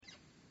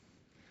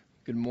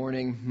Good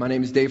morning. My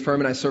name is Dave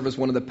Furman. I serve as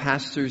one of the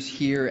pastors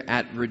here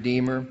at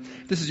Redeemer.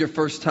 If this is your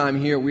first time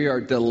here, we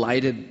are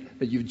delighted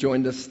that you've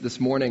joined us this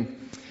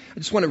morning. I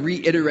just want to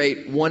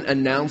reiterate one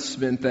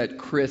announcement that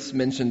Chris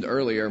mentioned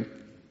earlier.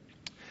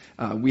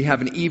 We have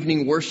an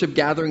evening worship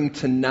gathering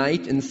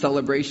tonight in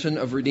celebration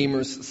of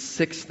Redeemer's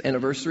 6th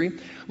anniversary.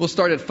 We'll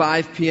start at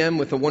 5 p.m.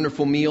 with a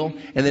wonderful meal,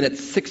 and then at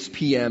 6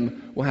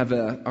 p.m. we'll have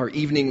our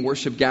evening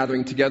worship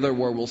gathering together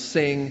where we'll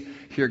sing,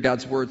 hear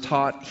God's Word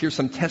taught, hear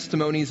some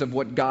testimonies of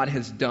what God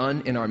has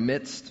done in our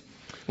midst.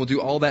 We'll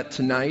do all that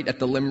tonight at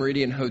the Le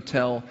Méridien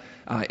Hotel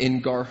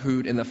in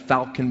Garhoud in the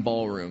Falcon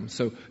Ballroom.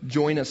 So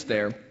join us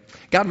there.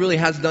 God really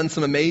has done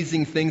some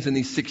amazing things in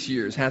these 6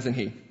 years, hasn't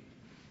He?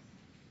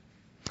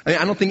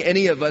 I don't think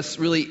any of us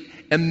really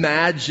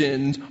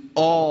imagined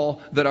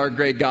all that our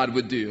great God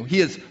would do. He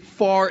has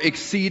far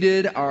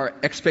exceeded our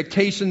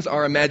expectations,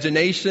 our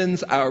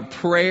imaginations, our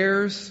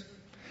prayers.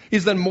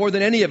 He's done more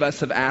than any of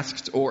us have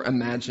asked or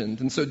imagined.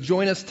 And so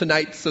join us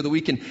tonight so that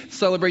we can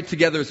celebrate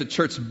together as a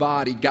church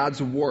body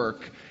God's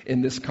work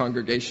in this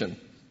congregation.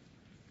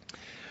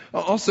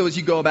 Also, as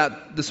you go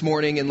about this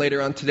morning and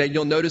later on today,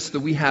 you'll notice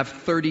that we have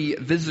 30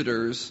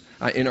 visitors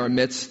in our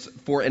midst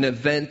for an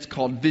event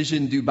called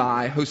Vision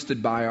Dubai,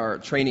 hosted by our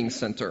training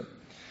center.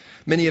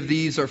 Many of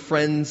these are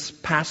friends,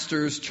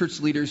 pastors,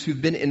 church leaders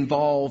who've been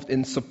involved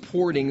in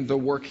supporting the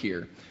work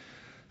here.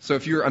 So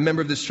if you're a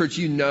member of this church,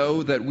 you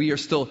know that we are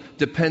still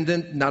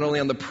dependent not only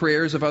on the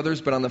prayers of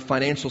others, but on the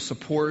financial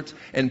support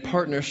and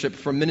partnership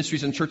from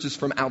ministries and churches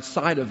from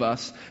outside of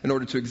us in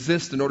order to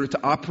exist, in order to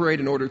operate,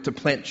 in order to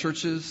plant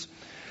churches.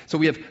 So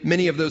we have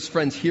many of those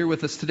friends here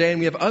with us today, and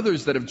we have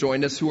others that have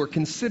joined us who are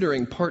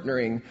considering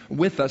partnering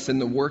with us in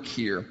the work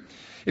here.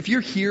 If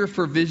you're here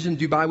for Vision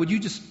Dubai, would you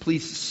just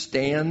please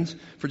stand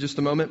for just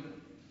a moment?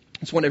 I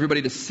just want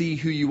everybody to see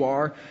who you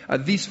are.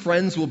 These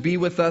friends will be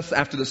with us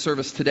after the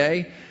service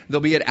today.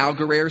 They'll be at Al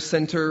Ghurair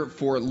Center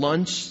for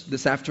lunch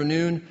this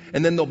afternoon,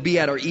 and then they'll be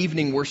at our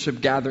evening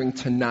worship gathering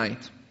tonight.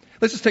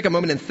 Let's just take a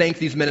moment and thank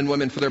these men and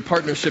women for their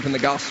partnership in the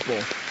gospel.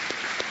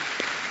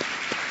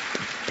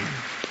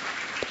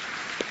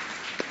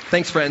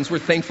 Thanks, friends. We're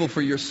thankful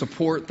for your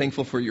support,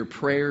 thankful for your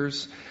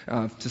prayers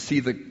to see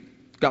the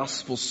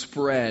gospel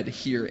spread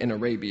here in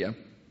Arabia.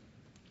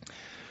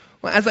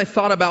 Well, as I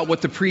thought about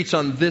what to preach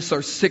on this,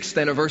 our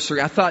 6th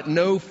anniversary, I thought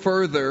no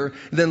further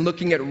than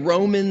looking at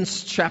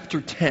Romans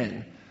chapter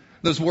 10.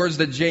 Those words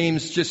that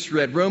James just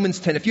read, Romans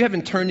 10. If you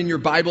haven't turned in your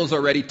Bibles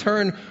already,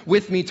 turn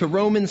with me to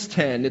Romans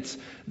 10. It's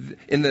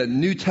in the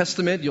New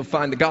Testament. You'll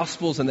find the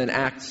Gospels, and then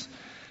Acts.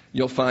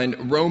 You'll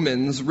find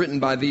Romans written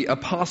by the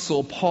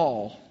Apostle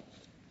Paul.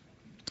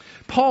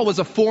 Paul was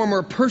a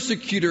former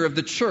persecutor of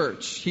the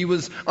church. He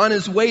was on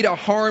his way to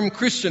harm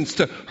Christians,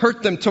 to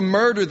hurt them, to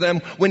murder them,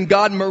 when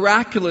God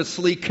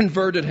miraculously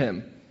converted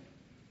him.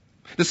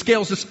 The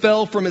scales just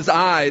fell from his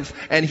eyes,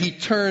 and he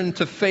turned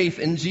to faith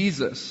in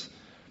Jesus.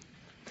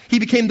 He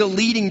became the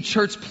leading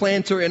church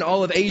planter in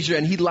all of Asia,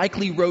 and he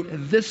likely wrote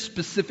this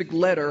specific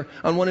letter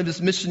on one of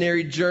his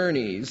missionary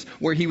journeys,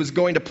 where he was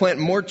going to plant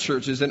more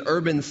churches in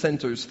urban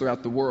centers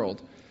throughout the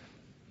world.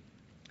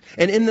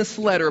 And in this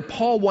letter,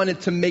 Paul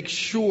wanted to make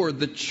sure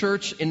the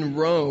church in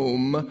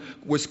Rome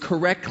was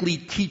correctly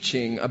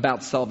teaching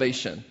about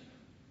salvation.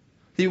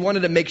 He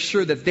wanted to make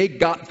sure that they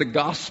got the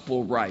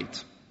gospel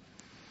right.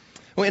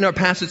 Well, in our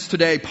passage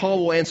today, Paul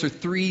will answer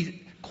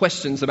 3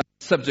 questions about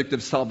the subject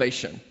of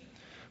salvation.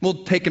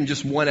 We'll take them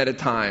just one at a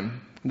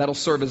time. That'll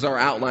serve as our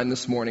outline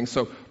this morning.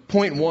 So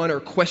point 1, or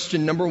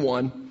question number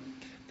 1,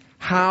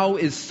 how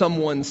is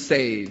someone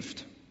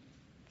saved?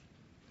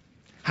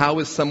 How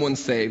is someone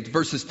saved?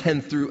 Verses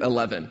 10 through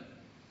 11.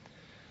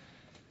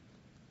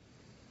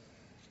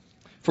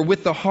 For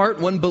with the heart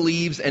one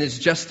believes and is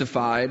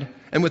justified,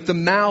 and with the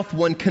mouth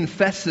one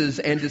confesses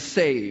and is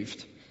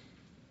saved.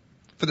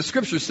 For the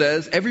scripture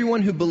says,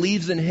 everyone who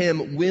believes in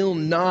him will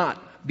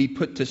not be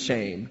put to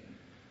shame.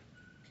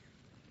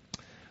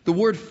 The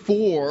word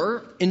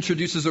for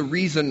introduces a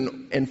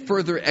reason and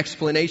further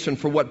explanation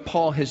for what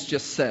Paul has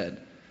just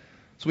said.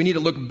 So we need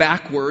to look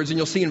backwards, and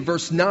you'll see in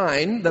verse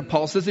 9 that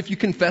Paul says, if you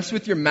confess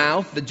with your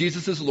mouth that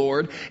Jesus is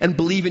Lord and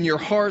believe in your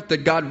heart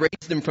that God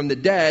raised him from the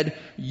dead,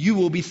 you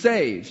will be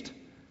saved.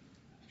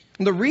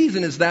 And the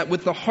reason is that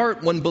with the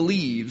heart one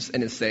believes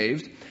and is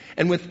saved,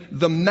 and with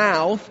the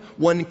mouth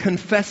one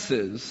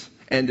confesses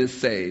and is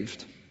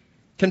saved.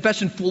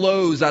 Confession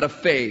flows out of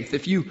faith.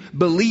 If you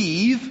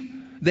believe,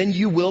 then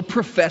you will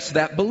profess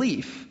that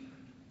belief.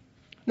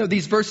 No,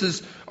 these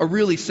verses are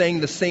really saying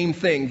the same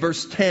thing.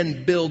 Verse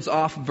 10 builds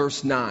off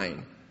verse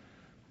 9.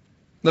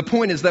 The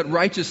point is that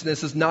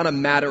righteousness is not a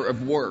matter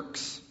of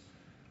works.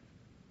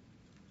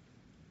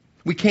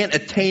 We can't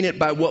attain it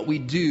by what we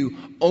do,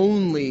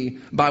 only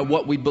by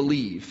what we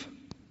believe.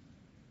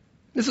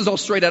 This is all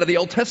straight out of the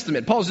Old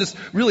Testament. Paul's just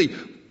really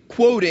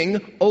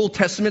quoting Old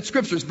Testament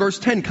scriptures. Verse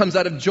 10 comes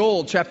out of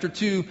Joel chapter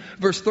 2,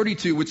 verse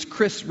 32, which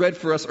Chris read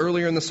for us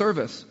earlier in the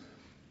service.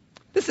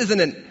 This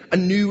isn't a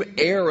new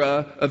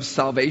era of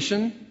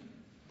salvation.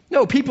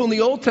 No, people in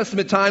the Old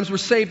Testament times were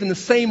saved in the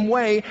same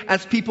way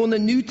as people in the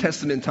New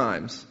Testament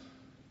times.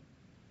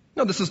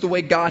 No, this is the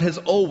way God has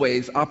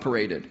always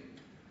operated.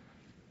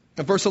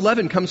 Now, verse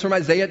 11 comes from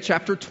Isaiah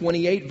chapter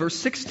 28, verse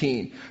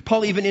 16.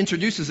 Paul even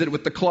introduces it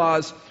with the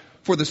clause,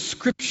 "For the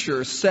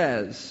Scripture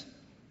says."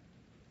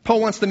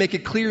 Paul wants to make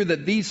it clear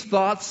that these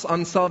thoughts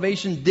on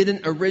salvation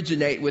didn't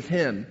originate with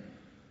him.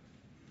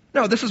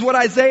 No, this is what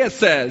Isaiah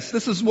says.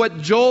 This is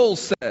what Joel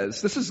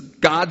says. This is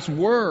God's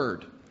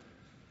Word.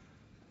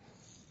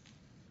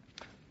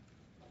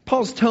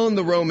 Paul's telling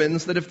the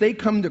Romans that if they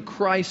come to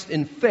Christ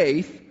in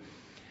faith,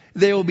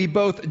 they will be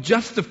both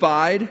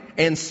justified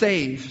and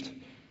saved.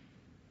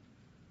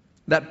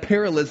 That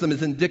parallelism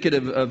is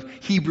indicative of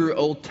Hebrew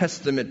Old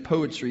Testament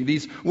poetry.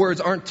 These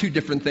words aren't two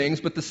different things,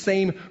 but the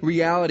same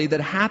reality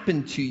that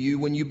happened to you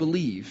when you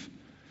believe.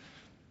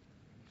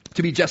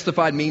 To be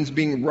justified means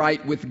being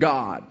right with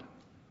God,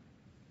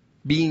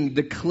 being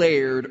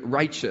declared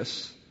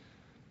righteous.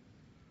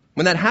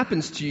 When that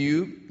happens to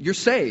you, you're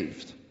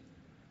saved.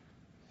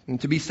 And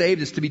to be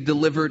saved is to be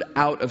delivered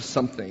out of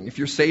something. If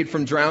you're saved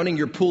from drowning,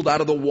 you're pulled out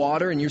of the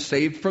water and you're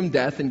saved from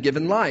death and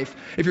given life.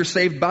 If you're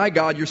saved by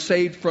God, you're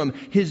saved from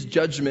His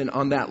judgment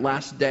on that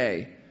last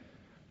day.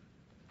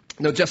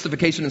 No,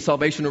 justification and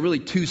salvation are really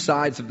two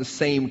sides of the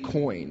same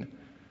coin.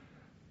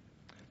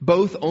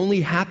 Both only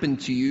happen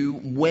to you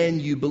when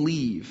you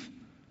believe.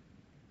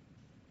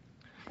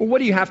 Well, what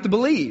do you have to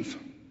believe?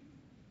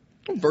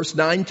 Well, verse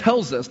 9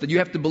 tells us that you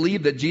have to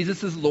believe that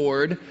Jesus is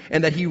Lord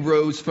and that He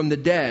rose from the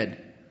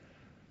dead.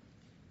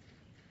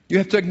 You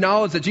have to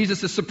acknowledge that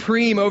Jesus is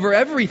supreme over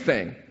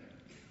everything.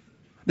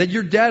 That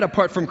you're dead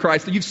apart from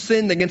Christ, that you've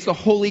sinned against the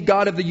holy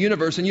God of the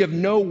universe, and you have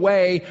no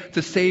way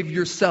to save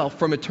yourself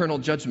from eternal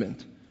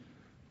judgment.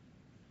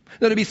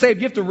 Now, to be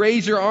saved, you have to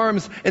raise your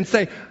arms and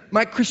say,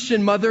 "My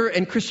Christian mother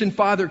and Christian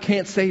father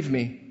can't save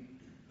me.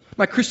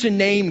 My Christian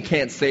name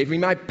can't save me.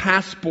 My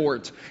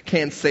passport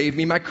can't save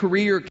me. My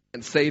career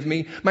can't save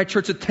me. My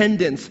church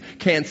attendance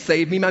can't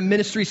save me. My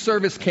ministry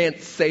service can't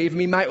save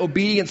me. My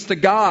obedience to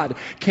God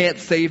can't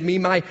save me.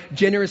 My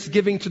generous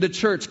giving to the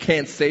church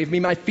can't save me.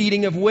 My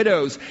feeding of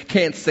widows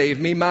can't save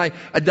me. My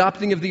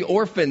adopting of the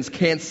orphans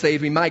can't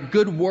save me. My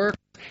good work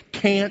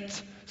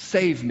can't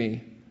save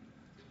me."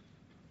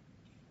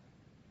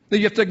 Now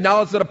you have to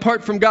acknowledge that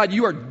apart from God,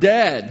 you are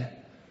dead.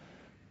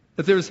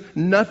 That there's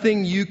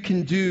nothing you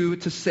can do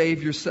to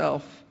save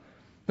yourself.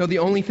 No, the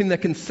only thing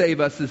that can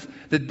save us is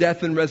the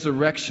death and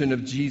resurrection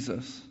of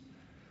Jesus.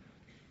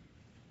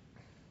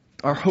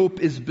 Our hope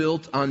is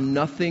built on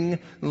nothing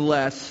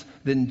less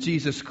than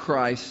Jesus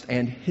Christ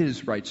and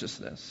His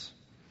righteousness.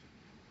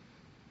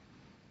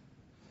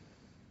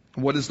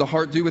 What does the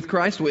heart do with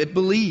Christ? Well, it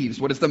believes.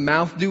 What does the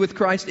mouth do with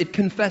Christ? It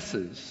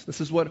confesses.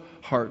 This is what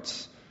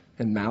hearts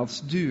and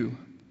mouths do.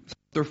 That's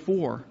what they're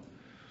for.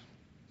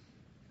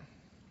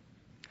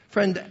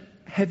 Friend,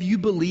 have you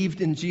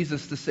believed in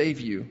Jesus to save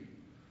you?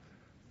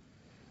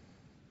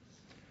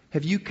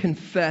 Have you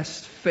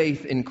confessed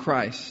faith in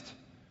Christ?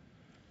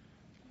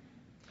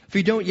 If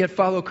you don't yet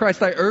follow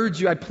Christ, I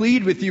urge you, I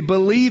plead with you,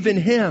 believe in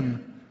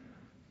Him.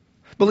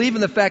 Believe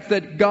in the fact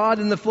that God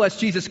in the flesh,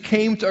 Jesus,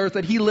 came to earth,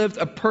 that He lived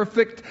a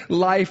perfect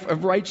life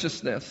of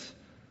righteousness.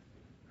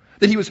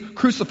 That He was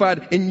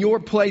crucified in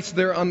your place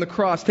there on the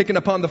cross, taking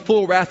upon the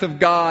full wrath of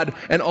God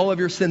and all of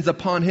your sins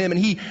upon Him. And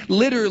He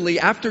literally,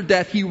 after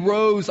death, He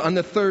rose on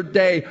the third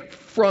day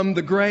from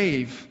the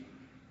grave.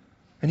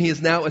 And He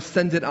is now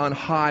ascended on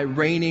high,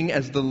 reigning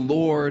as the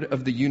Lord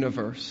of the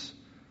universe.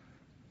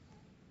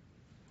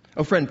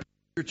 Oh friend, place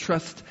your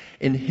trust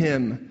in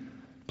Him.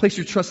 Place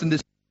your trust in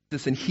this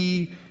Jesus, and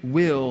He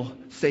will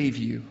save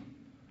you.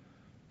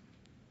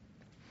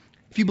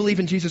 If you believe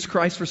in Jesus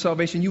Christ for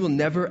salvation, you will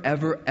never,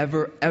 ever,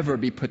 ever, ever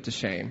be put to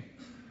shame.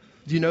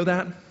 Do you know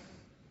that?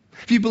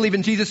 If you believe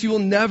in Jesus, you will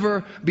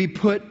never be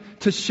put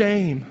to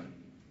shame.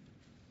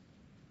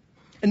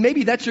 And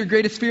maybe that's your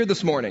greatest fear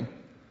this morning.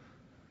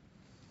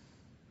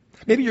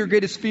 Maybe your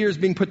greatest fear is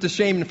being put to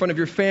shame in front of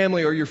your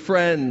family or your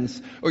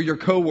friends or your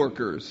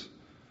coworkers.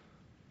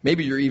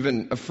 Maybe you're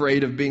even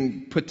afraid of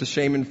being put to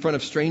shame in front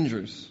of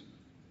strangers.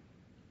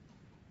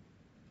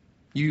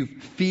 You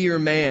fear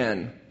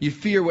man. You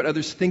fear what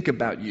others think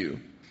about you.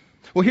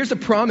 Well, here's a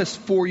promise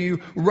for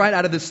you right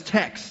out of this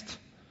text.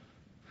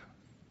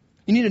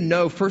 You need to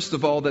know, first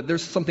of all, that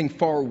there's something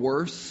far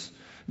worse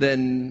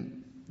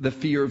than the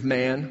fear of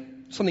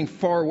man. Something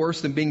far worse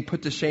than being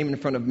put to shame in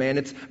front of man.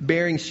 It's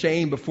bearing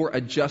shame before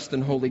a just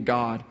and holy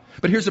God.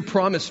 But here's a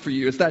promise for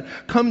you. It's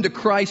that come to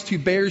Christ who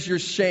bears your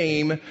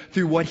shame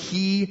through what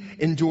He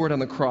endured on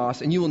the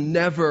cross. And you will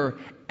never,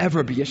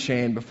 ever be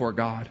ashamed before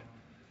God.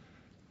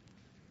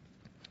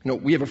 You know,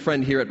 we have a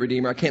friend here at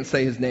Redeemer. I can't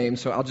say his name,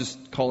 so I'll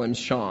just call him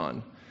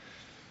Sean.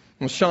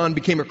 Well, Sean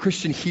became a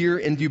Christian here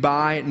in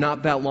Dubai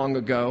not that long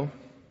ago.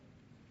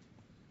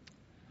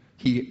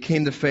 He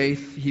came to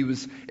faith. He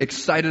was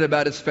excited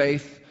about his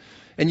faith.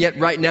 And yet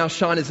right now,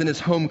 Sean is in his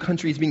home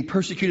country. He's being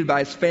persecuted by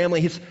his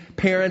family. His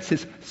parents,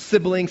 his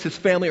siblings, his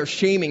family are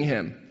shaming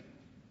him.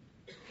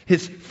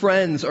 His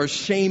friends are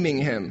shaming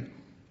him.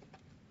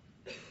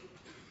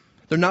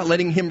 They're not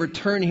letting him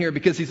return here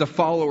because he's a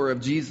follower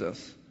of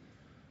Jesus.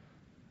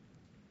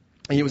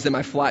 And he was in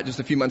my flat just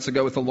a few months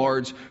ago with a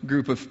large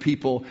group of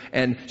people.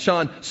 And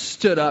Sean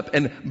stood up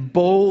and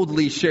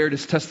boldly shared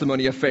his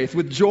testimony of faith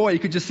with joy. You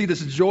could just see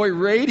this joy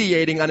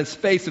radiating on his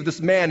face of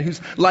this man whose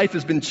life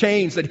has been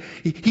changed. That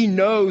he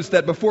knows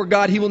that before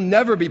God, he will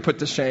never be put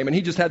to shame. And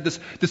he just had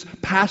this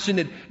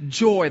passionate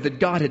joy that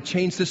God had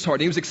changed his heart.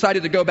 And he was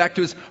excited to go back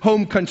to his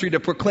home country to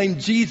proclaim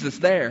Jesus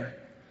there.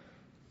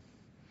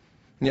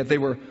 And yet they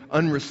were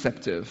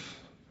unreceptive,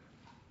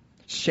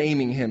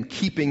 shaming him,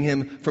 keeping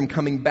him from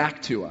coming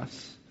back to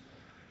us.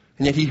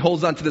 And yet he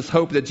holds on to this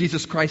hope that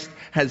Jesus Christ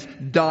has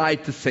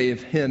died to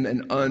save him,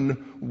 an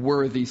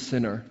unworthy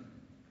sinner.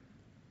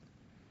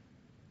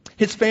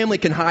 His family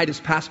can hide his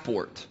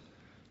passport.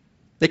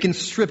 They can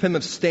strip him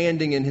of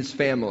standing in his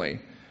family.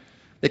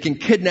 They can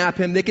kidnap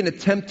him. They can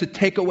attempt to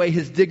take away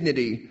his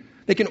dignity.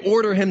 They can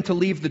order him to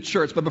leave the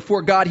church. But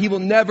before God, he will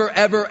never,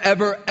 ever,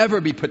 ever, ever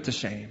be put to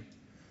shame.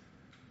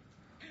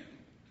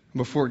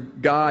 Before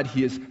God,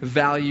 he is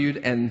valued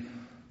and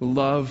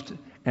loved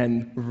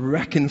and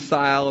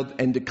reconciled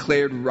and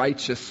declared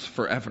righteous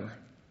forever.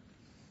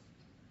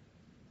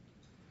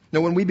 Now,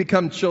 when we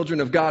become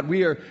children of God,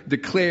 we are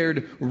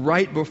declared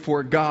right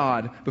before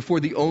God, before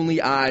the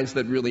only eyes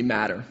that really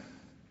matter.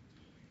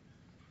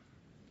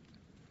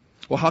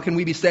 Well, how can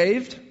we be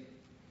saved?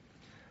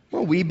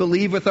 Well, we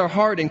believe with our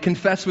heart and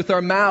confess with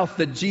our mouth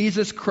that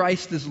Jesus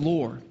Christ is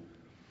Lord.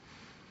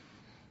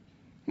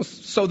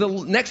 So the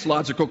next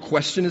logical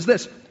question is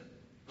this: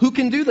 who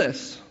can do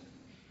this?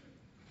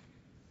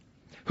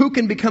 Who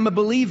can become a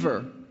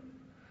believer?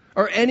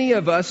 Are any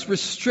of us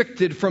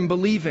restricted from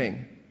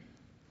believing?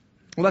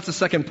 Well, that's the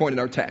second point in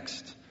our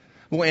text.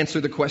 We'll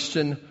answer the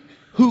question,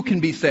 who can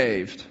be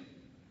saved?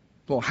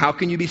 Well, how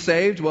can you be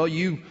saved? Well,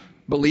 you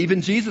believe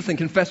in Jesus and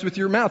confess with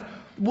your mouth.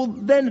 Well,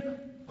 then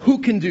who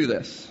can do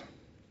this?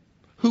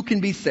 Who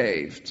can be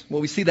saved?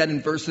 Well, we see that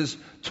in verses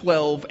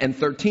 12 and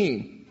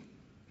 13.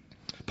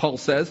 Paul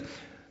says,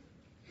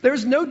 "There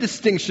is no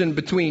distinction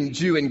between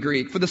Jew and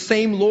Greek, for the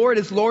same Lord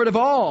is Lord of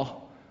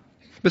all,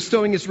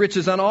 bestowing his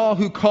riches on all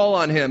who call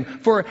on him.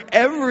 For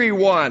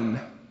everyone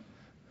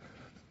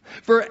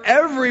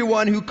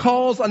who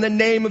calls on the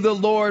name of the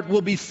Lord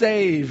will be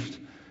saved."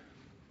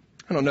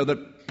 I don't know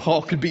that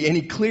Paul could be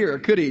any clearer,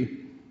 could he?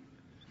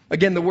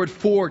 Again, the word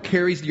 "for"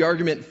 carries the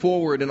argument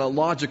forward in a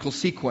logical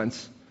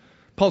sequence.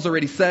 Paul's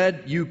already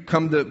said, you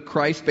come to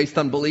Christ based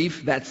on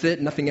belief. That's it,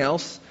 nothing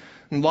else.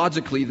 And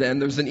logically, then,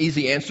 there's an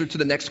easy answer to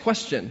the next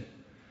question.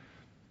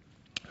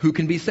 Who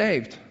can be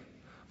saved?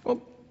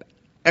 Well,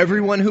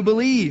 everyone who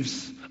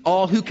believes,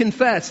 all who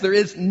confess. There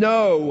is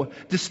no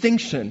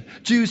distinction.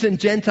 Jews and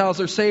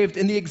Gentiles are saved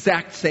in the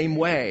exact same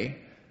way.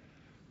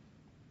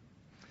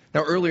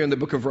 Now, earlier in the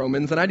book of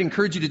Romans, and I'd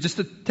encourage you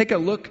to take a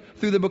look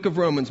through the book of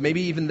Romans,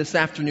 maybe even this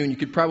afternoon. You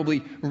could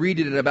probably read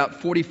it in about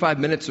 45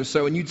 minutes or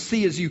so, and you'd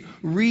see as you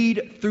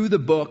read through the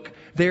book,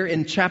 there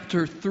in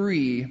chapter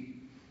 3,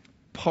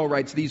 Paul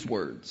writes these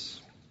words.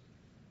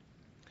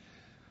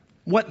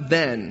 "What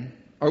then?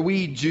 Are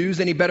we Jews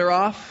any better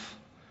off?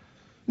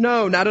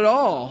 No, not at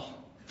all.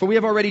 For we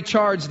have already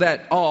charged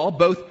that all,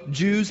 both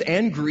Jews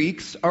and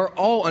Greeks, are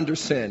all under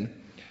sin.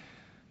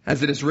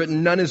 As it is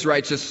written, none is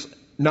righteous,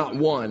 not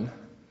one.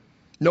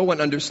 No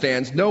one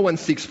understands. No one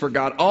seeks for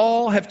God.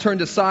 All have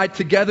turned aside.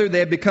 Together they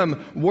have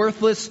become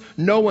worthless.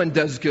 No one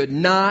does good.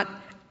 Not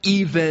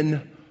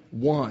even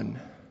one."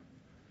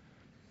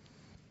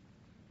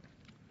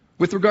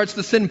 With regards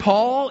to sin,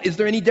 Paul, is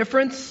there any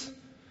difference?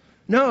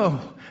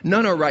 No,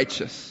 none are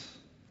righteous.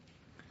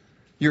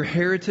 Your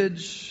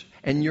heritage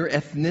and your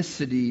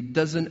ethnicity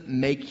doesn't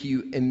make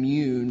you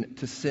immune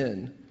to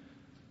sin.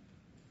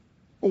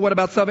 Well, what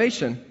about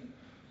salvation?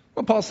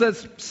 Well, Paul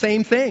says,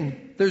 same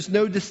thing. There's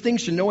no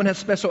distinction. No one has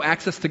special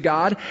access to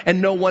God,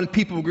 and no one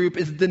people group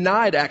is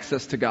denied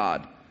access to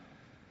God.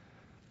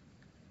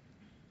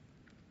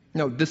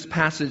 No, this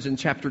passage in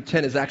chapter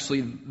 10 is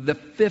actually the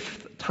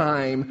 5th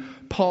time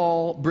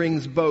Paul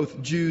brings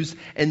both Jews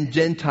and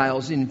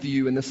Gentiles in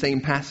view in the same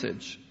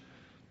passage.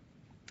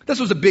 This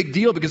was a big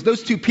deal because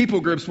those two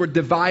people groups were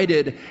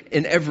divided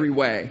in every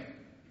way.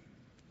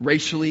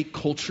 Racially,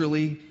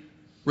 culturally,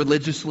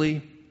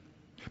 religiously.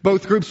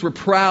 Both groups were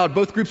proud.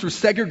 Both groups were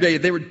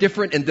segregated. They were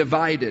different and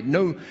divided.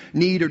 No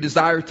need or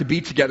desire to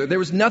be together. There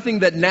was nothing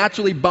that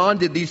naturally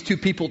bonded these two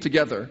people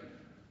together.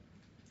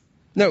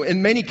 No,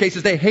 in many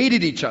cases, they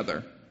hated each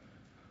other.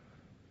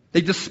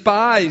 They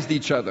despised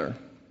each other.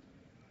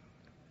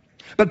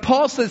 But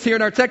Paul says here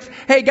in our text,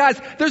 hey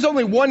guys, there's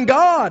only one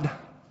God.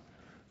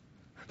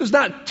 There's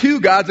not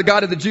two gods, the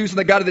God of the Jews and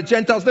the God of the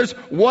Gentiles. There's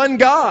one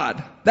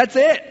God. That's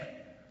it.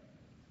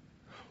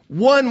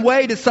 One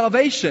way to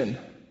salvation.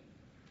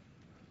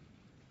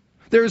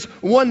 There's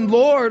one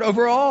Lord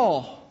over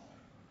all.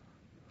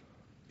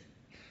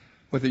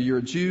 Whether you're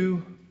a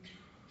Jew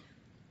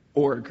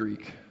or a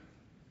Greek.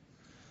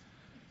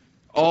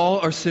 All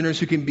are sinners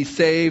who can be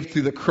saved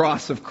through the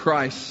cross of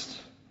Christ.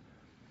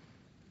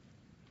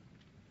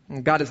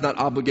 God is not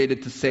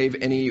obligated to save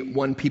any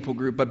one people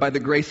group, but by the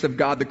grace of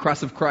God, the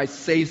cross of Christ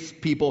saves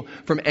people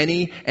from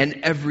any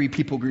and every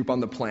people group on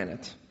the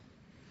planet.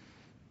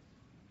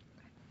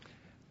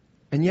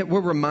 And yet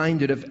we're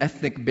reminded of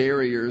ethnic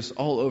barriers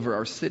all over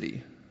our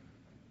city.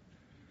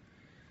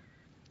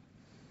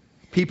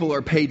 People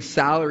are paid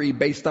salary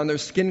based on their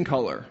skin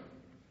color.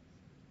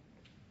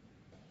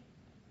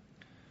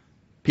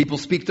 People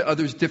speak to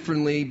others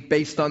differently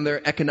based on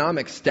their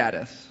economic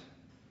status.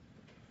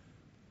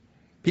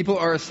 People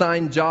are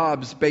assigned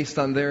jobs based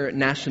on their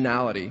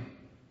nationality.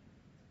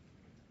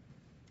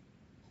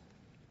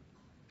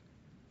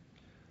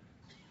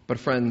 But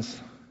friends,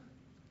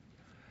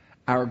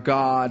 our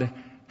God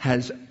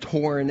has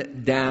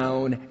torn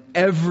down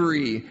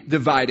every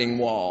dividing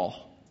wall.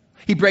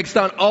 He breaks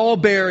down all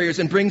barriers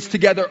and brings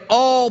together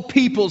all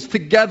peoples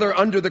together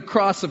under the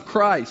cross of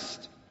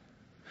Christ.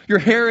 Your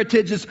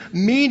heritage is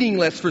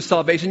meaningless for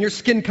salvation. Your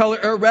skin color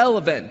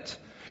irrelevant.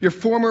 Your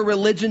former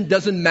religion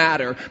doesn't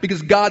matter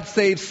because God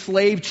saves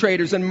slave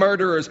traders and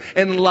murderers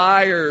and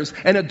liars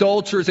and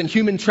adulterers and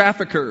human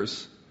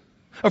traffickers.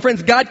 Oh,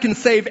 friends, God can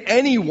save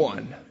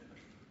anyone.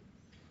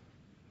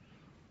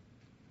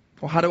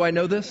 Well, how do I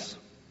know this?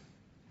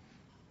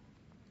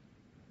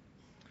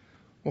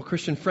 Well,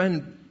 Christian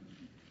friend,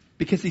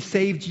 because He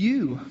saved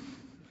you.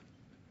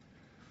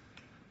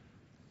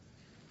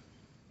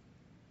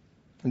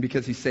 And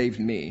because He saved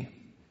me.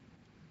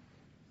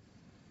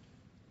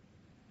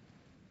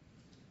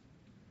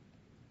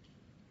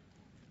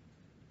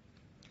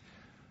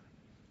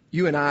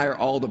 You and I are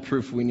all the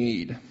proof we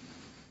need.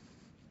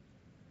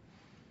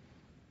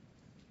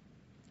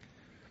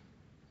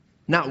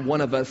 Not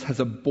one of us has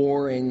a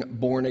boring,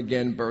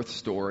 born-again birth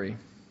story.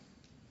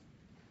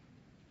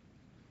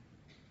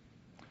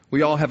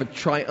 We all have a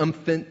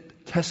triumphant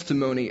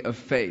testimony of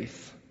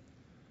faith.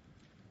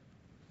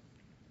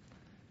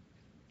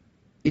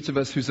 Each of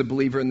us who's a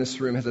believer in this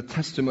room has a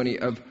testimony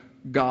of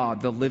God,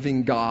 the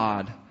living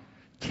God,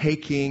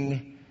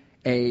 taking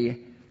a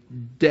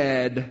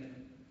dead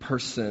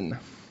person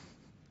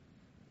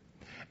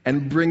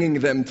and bringing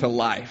them to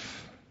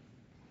life.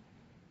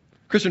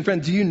 Christian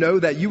friend, do you know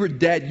that you were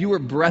dead, you were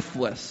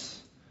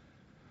breathless,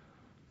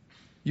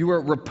 you were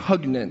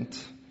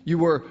repugnant, you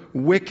were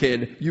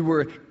wicked, you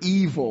were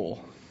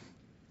evil.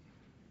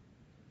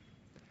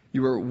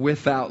 You were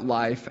without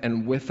life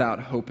and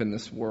without hope in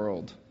this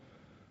world.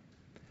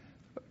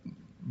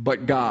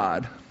 But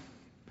God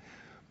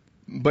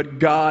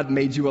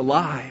made you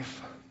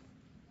alive.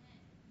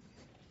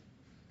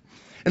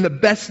 And the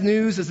best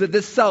news is that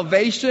this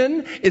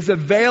salvation is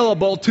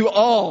available to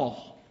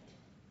all.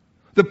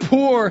 The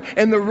poor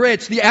and the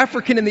rich, the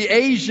African and the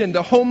Asian,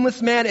 the homeless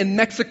man in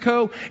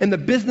Mexico and the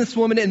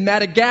businesswoman in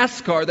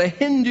Madagascar, the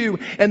Hindu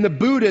and the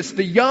Buddhist,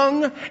 the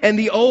young and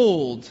the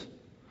old.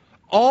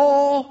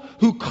 All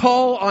who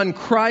call on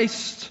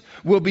Christ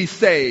will be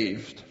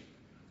saved.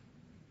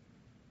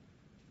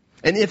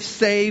 And if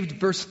saved,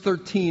 verse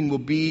 13 will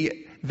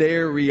be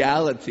their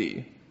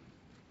reality.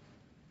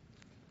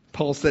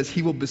 Paul says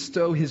He will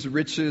bestow His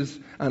riches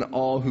on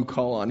all who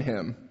call on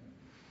Him.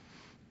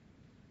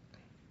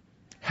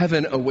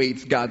 Heaven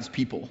awaits God's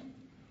people.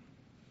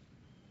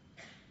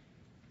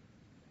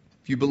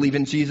 If you believe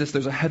in Jesus,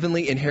 there's a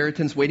heavenly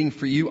inheritance waiting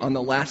for you on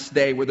the last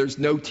day where there's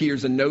no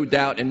tears and no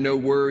doubt and no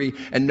worry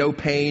and no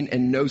pain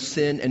and no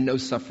sin and no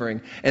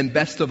suffering. And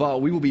best of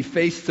all, we will be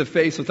face to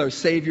face with our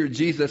Savior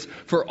Jesus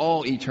for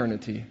all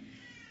eternity.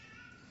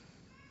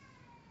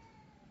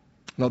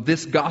 Now,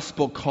 this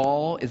gospel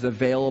call is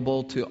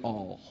available to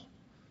all.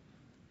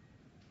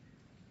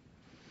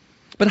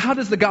 But how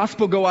does the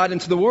gospel go out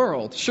into the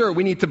world? Sure,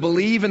 we need to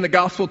believe in the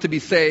gospel to be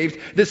saved.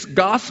 This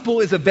gospel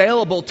is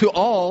available to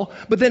all,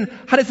 but then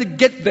how does it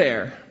get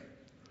there?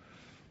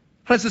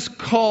 How does this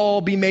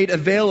call be made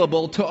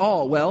available to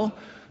all? Well,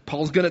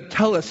 Paul's going to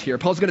tell us here.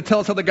 Paul's going to tell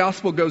us how the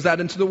gospel goes out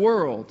into the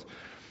world.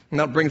 And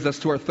that brings us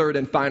to our third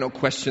and final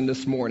question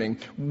this morning.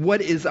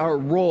 What is our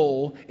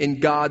role in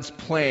God's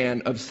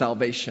plan of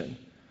salvation?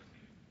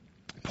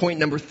 Point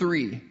number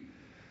 3.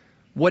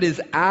 What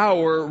is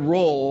our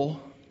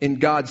role in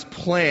God's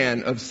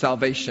plan of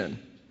salvation?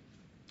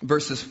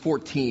 Verses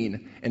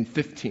 14 and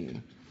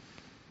 15.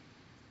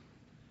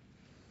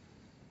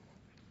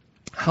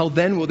 How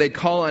then will they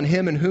call on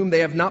Him in whom they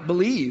have not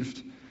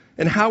believed?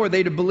 And how are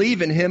they to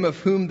believe in Him of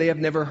whom they have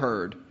never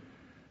heard?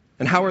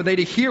 And how are they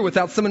to hear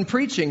without someone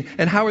preaching?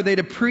 And how are they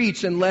to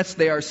preach unless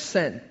they are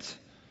sent?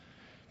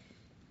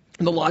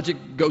 And the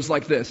logic goes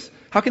like this.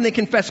 How can they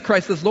confess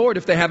Christ as Lord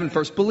if they haven't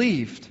first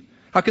believed?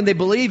 How can they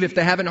believe if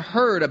they haven't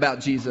heard about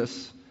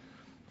Jesus?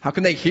 How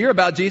can they hear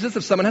about Jesus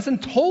if someone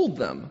hasn't told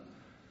them?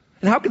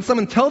 And how can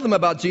someone tell them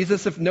about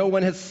Jesus if no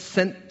one has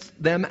sent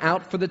them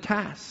out for the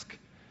task?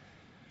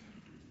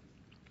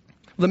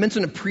 Well, the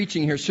mention of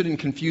preaching here shouldn't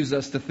confuse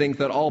us to think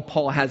that all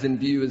Paul has in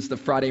view is the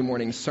Friday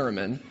morning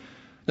sermon.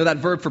 No, that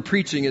verb for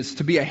preaching is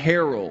to be a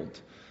herald.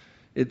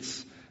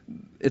 It's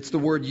the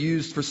word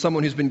used for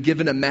someone who's been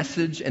given a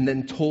message and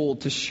then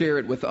told to share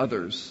it with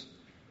others.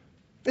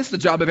 It's the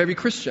job of every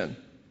Christian.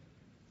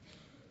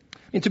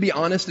 And to be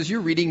honest, as you're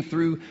reading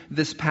through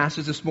this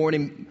passage this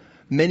morning,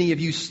 many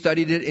of you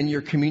studied it in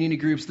your community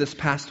groups this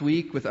past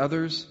week with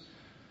others.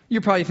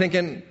 You're probably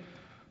thinking,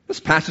 this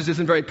passage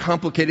isn't very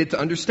complicated to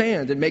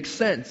understand. It makes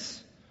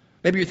sense.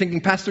 Maybe you're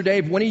thinking, Pastor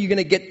Dave, when are you going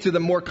to get to the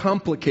more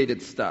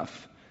complicated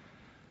stuff?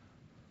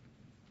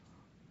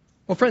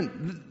 Well,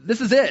 friend,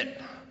 this is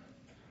it.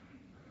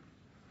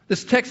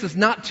 This text is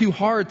not too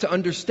hard to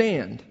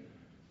understand.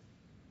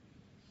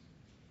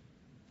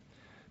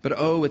 But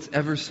oh, it's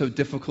ever so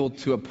difficult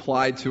to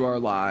apply to our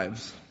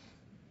lives.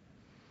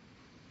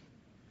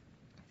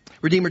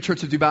 Redeemer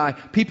Church of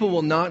Dubai, people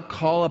will not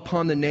call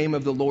upon the name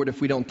of the Lord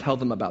if we don't tell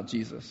them about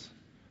Jesus.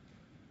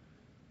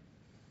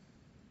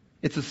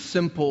 It's as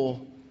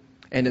simple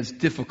and as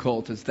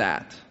difficult as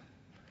that.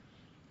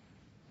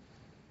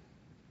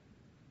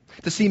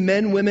 To see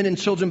men, women, and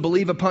children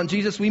believe upon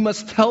Jesus, we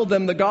must tell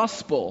them the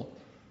gospel.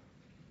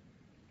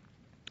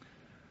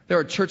 There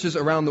are churches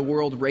around the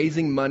world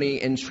raising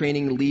money and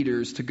training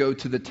leaders to go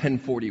to the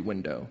 1040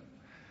 window.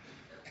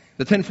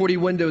 The 1040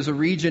 window is a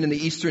region in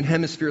the Eastern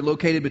Hemisphere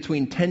located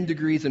between 10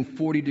 degrees and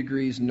 40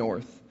 degrees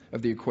north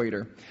of the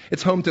equator.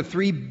 It's home to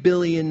 3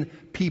 billion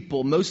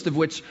people, most of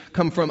which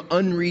come from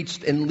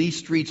unreached and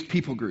least reached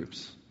people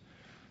groups.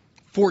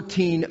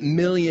 14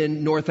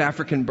 million North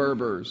African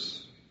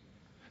Berbers,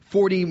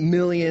 40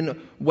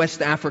 million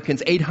West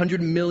Africans,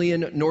 800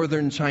 million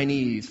Northern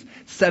Chinese,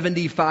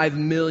 75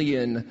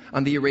 million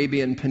on the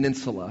Arabian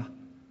Peninsula,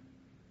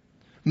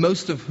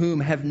 most of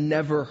whom have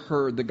never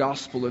heard the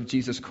gospel of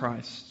Jesus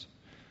Christ.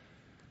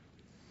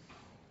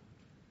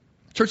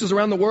 Churches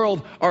around the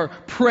world are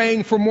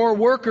praying for more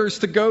workers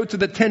to go to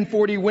the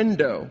 1040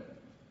 window,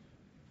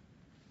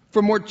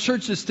 for more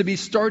churches to be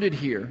started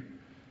here.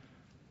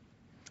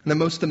 And the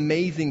most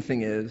amazing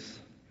thing is,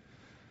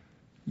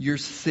 you're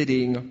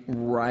sitting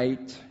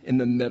right in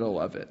the middle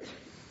of it.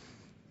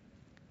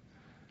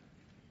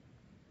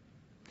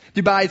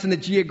 Dubai is in the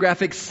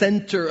geographic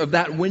center of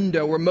that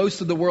window where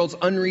most of the world's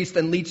unreached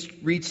and least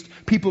reached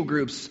people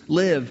groups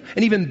live.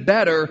 And even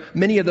better,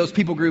 many of those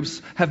people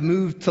groups have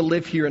moved to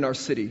live here in our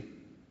city.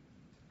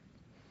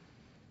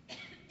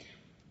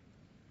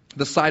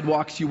 The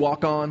sidewalks you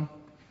walk on,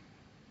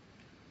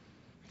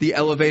 the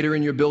elevator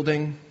in your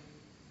building,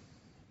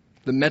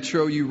 the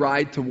metro you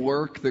ride to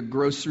work, the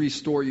grocery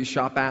store you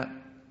shop at.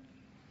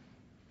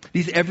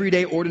 These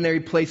everyday, ordinary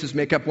places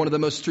make up one of the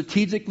most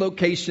strategic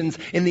locations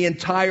in the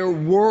entire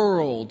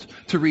world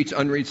to reach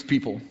unreached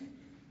people.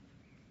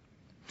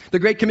 The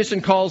Great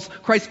Commission calls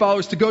Christ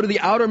followers to go to the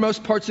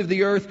outermost parts of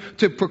the earth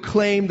to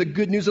proclaim the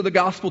good news of the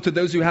gospel to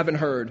those who haven't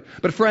heard.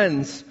 But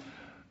friends,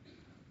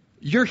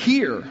 you're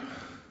here.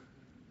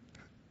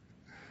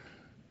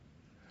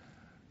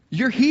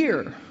 You're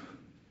here.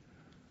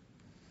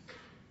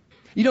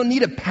 You don't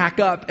need to pack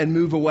up and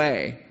move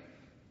away.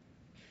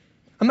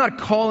 I'm not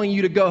calling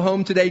you to go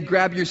home today,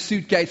 grab your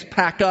suitcase,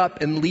 pack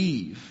up, and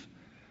leave.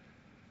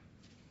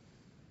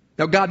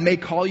 Now, God may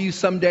call you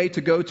someday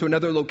to go to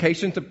another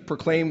location to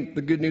proclaim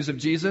the good news of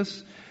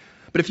Jesus.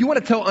 But if you want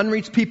to tell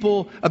unreached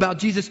people about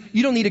Jesus,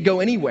 you don't need to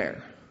go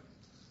anywhere.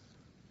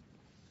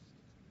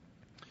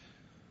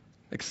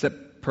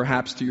 Except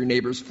perhaps to your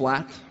neighbor's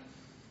flat.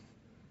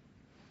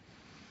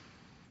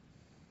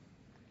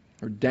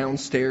 Or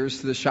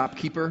downstairs to the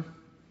shopkeeper.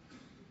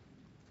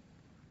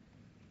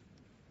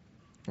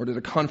 Or to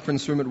the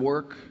conference room at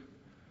work.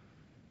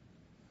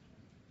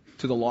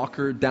 To the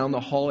locker down the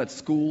hall at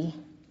school.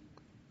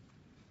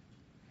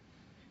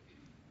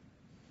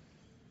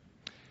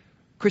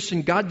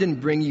 Christian, God didn't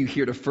bring you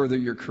here to further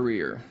your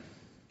career.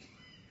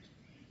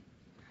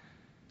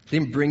 He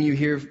didn't bring you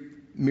here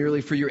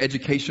merely for your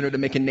education or to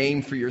make a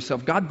name for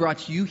yourself. God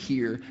brought you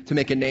here to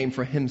make a name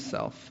for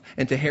Himself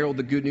and to herald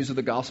the good news of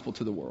the gospel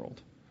to the world.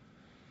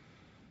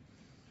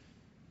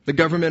 The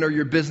government or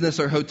your business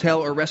or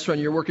hotel or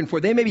restaurant you're working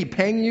for, they may be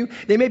paying you,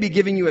 they may be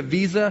giving you a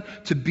visa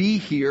to be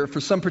here for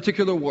some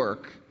particular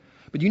work.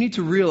 But you need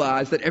to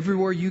realize that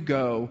everywhere you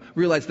go,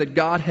 realize that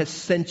God has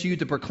sent you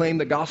to proclaim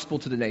the gospel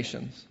to the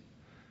nations.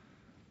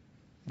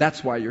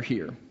 That's why you're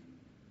here.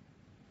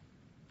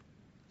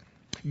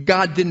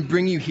 God didn't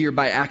bring you here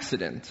by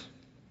accident.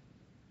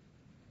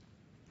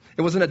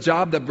 It wasn't a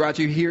job that brought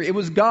you here. It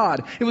was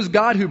God. It was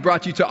God who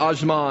brought you to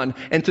Ajman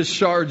and to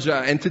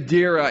Sharjah and to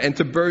Dira and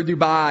to Bur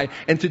Dubai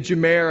and to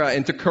Jumeirah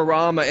and to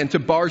Karama and to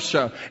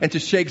Barsha and to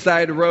Sheikh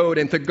Zayed Road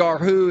and to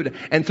Garhoud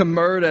and to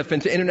Murdif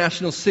and to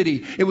International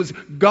City. It was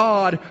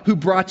God who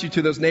brought you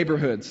to those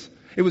neighborhoods.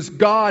 It was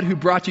God who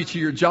brought you to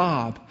your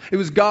job. It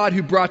was God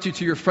who brought you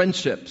to your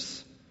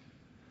friendships.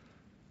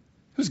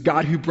 It was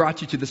God who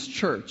brought you to this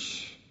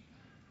church.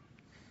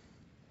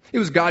 It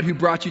was God who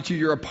brought you to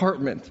your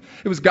apartment.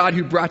 It was God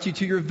who brought you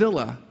to your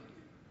villa.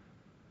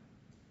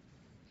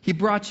 He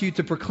brought you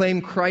to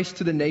proclaim Christ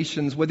to the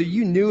nations, whether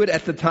you knew it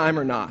at the time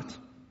or not.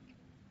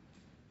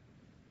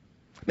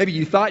 Maybe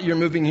you thought you were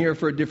moving here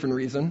for a different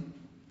reason.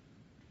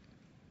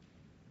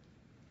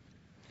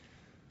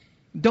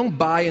 Don't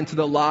buy into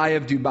the lie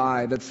of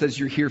Dubai that says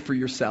you're here for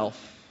yourself.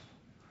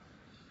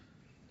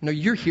 No,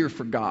 you're here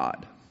for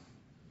God.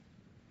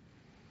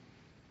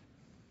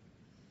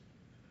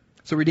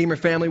 So, Redeemer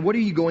family, what are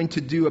you going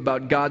to do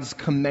about God's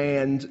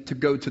command to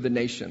go to the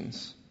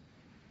nations?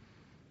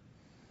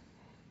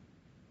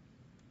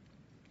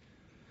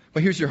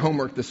 Well, here's your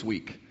homework this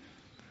week.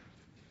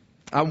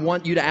 I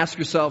want you to ask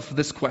yourself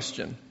this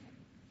question.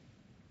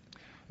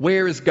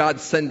 Where is God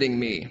sending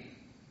me?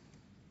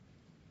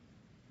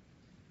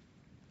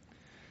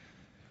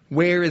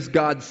 Where is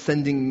God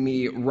sending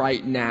me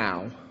right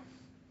now?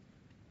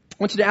 I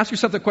want you to ask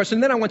yourself the question,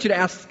 and then I want you to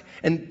ask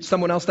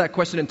someone else that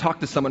question and talk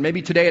to someone.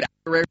 Maybe today at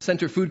Air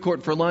Center Food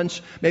Court for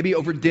lunch, maybe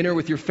over dinner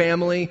with your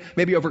family,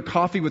 maybe over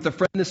coffee with a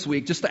friend this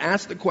week, just to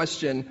ask the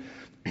question,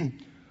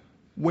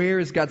 where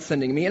is God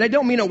sending me? And I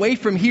don't mean away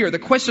from here. The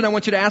question I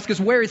want you to ask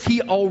is, where is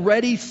He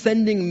already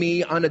sending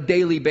me on a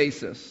daily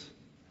basis?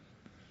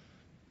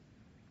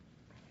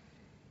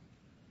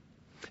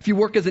 If you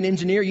work as an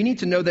engineer, you need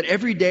to know that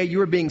every day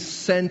you are being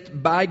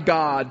sent by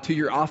God to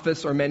your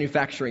office or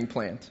manufacturing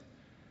plant.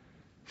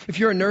 If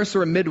you're a nurse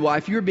or a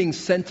midwife, you're being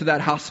sent to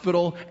that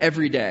hospital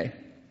every day.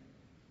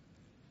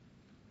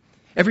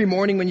 Every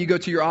morning when you go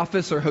to your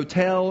office or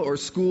hotel or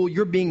school,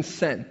 you're being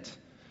sent.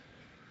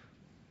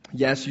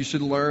 Yes, you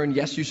should learn.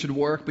 Yes, you should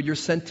work, but you're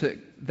sent to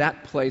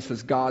that place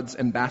as God's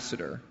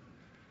ambassador.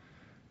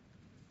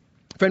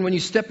 Friend, when you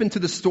step into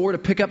the store to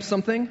pick up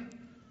something,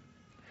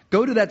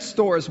 go to that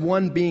store as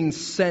one being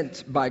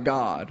sent by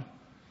God.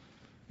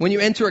 When you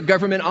enter a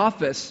government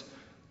office,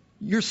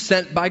 you're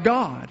sent by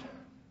God.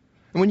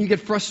 And when you get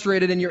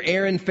frustrated and your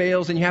errand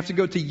fails and you have to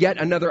go to yet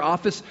another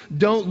office,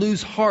 don't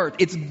lose heart.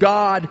 It's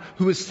God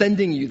who is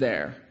sending you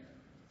there.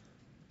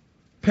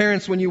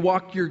 Parents, when you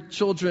walk your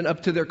children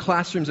up to their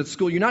classrooms at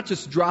school, you're not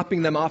just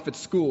dropping them off at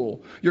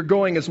school. You're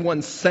going as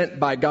one sent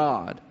by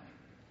God.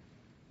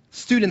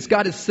 Students,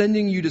 God is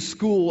sending you to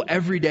school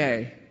every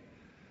day.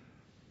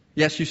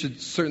 Yes, you should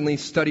certainly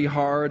study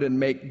hard and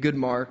make good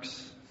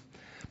marks.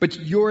 But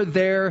you're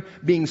there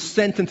being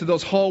sent into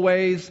those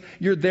hallways.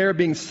 You're there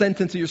being sent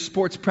into your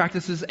sports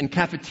practices and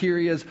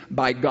cafeterias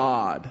by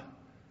God.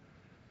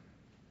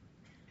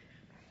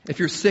 If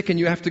you're sick and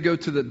you have to go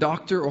to the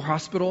doctor or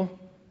hospital,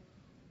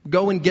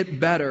 go and get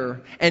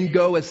better and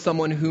go as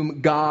someone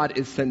whom God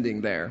is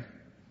sending there.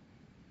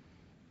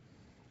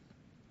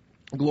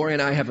 Gloria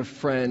and I have a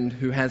friend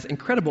who has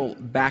incredible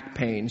back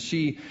pain.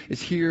 She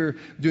is here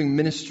doing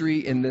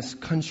ministry in this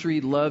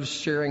country, loves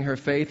sharing her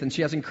faith, and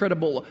she has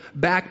incredible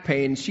back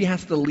pain. She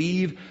has to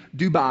leave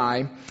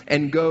Dubai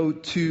and go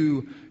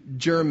to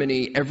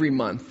Germany every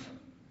month.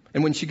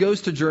 And when she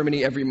goes to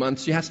Germany every month,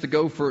 she has to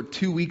go for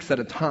 2 weeks at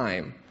a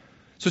time.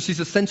 So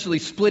she's essentially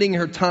splitting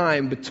her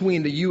time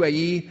between the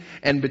UAE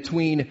and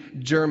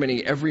between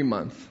Germany every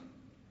month.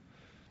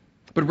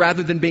 But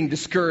rather than being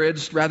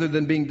discouraged, rather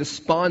than being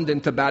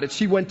despondent about it,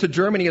 she went to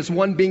Germany as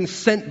one being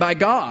sent by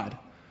God.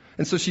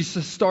 And so she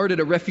started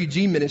a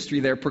refugee ministry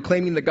there,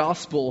 proclaiming the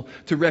gospel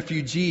to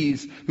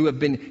refugees who have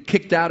been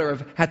kicked out or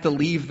have had to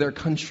leave their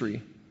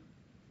country.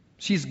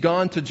 She's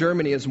gone to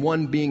Germany as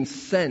one being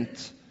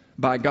sent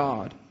by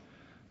God.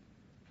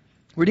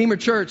 Redeemer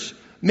Church,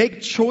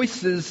 make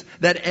choices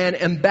that an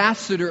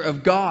ambassador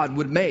of God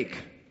would make.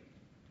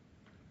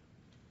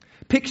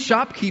 Pick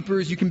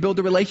shopkeepers you can build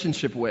a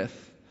relationship with.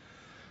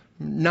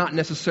 Not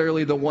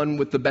necessarily the one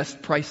with the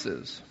best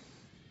prices.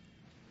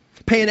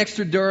 Pay an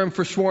extra dirham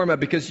for shawarma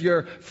because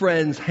your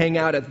friends hang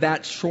out at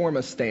that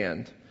shawarma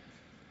stand.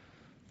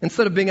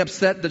 Instead of being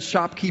upset that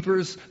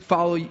shopkeepers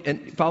follow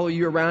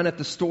you around at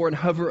the store and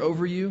hover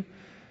over you,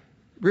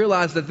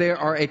 realize that they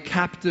are a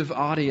captive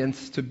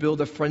audience to build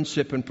a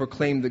friendship and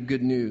proclaim the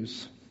good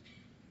news.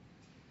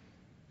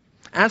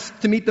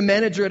 Ask to meet the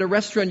manager at a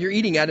restaurant you're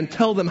eating at and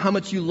tell them how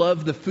much you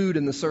love the food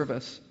and the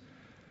service.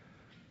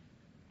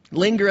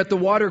 Linger at the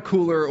water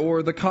cooler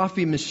or the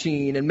coffee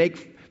machine and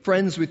make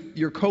friends with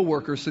your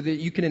coworkers so that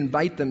you can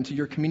invite them to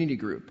your community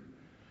group.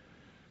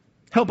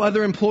 Help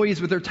other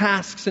employees with their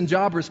tasks and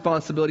job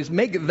responsibilities.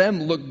 Make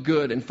them look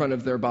good in front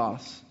of their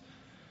boss.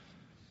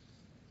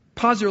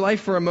 Pause your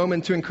life for a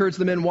moment to encourage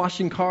the men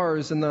washing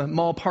cars in the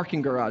mall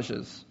parking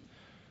garages.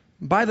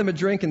 Buy them a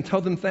drink and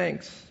tell them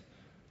thanks.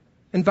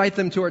 Invite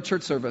them to our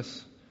church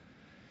service.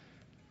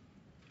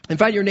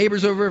 Invite your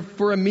neighbors over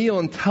for a meal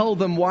and tell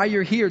them why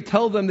you're here.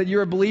 Tell them that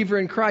you're a believer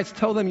in Christ.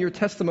 Tell them your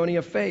testimony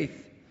of faith.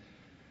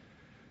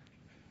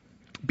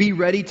 Be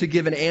ready to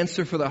give an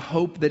answer for the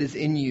hope that is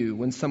in you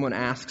when someone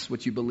asks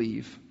what you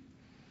believe.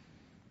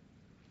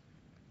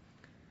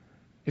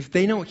 If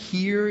they don't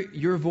hear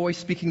your voice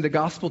speaking the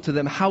gospel to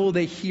them, how will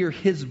they hear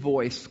His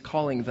voice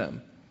calling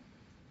them?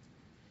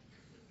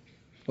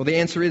 Well, the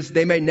answer is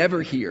they may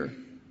never hear.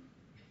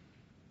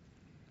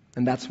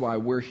 And that's why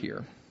we're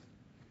here.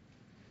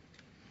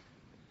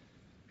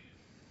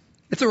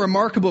 It's a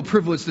remarkable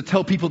privilege to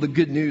tell people the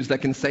good news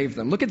that can save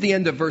them. Look at the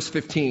end of verse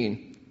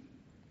 15.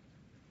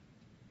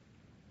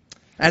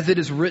 As it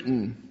is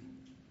written,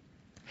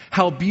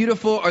 how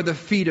beautiful are the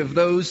feet of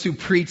those who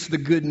preach the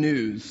good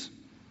news.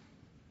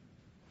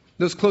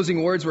 Those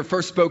closing words were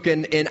first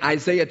spoken in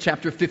Isaiah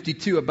chapter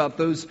 52 about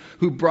those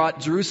who brought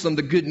Jerusalem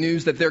the good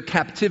news that their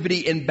captivity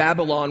in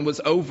Babylon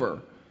was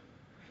over.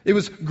 It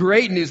was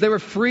great news. They were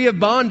free of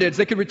bondage.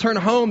 They could return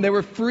home. They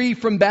were free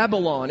from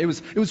Babylon. It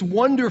was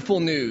wonderful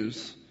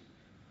news.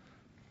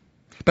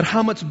 But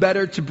how much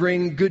better to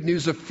bring good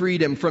news of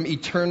freedom from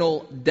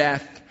eternal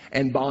death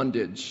and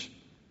bondage.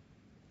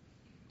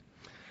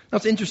 Now,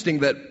 it's interesting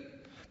that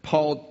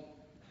Paul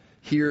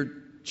here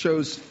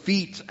chose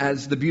feet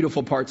as the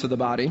beautiful parts of the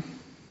body.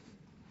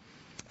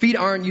 Feet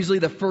aren't usually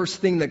the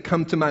first thing that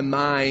come to my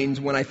mind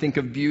when I think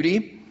of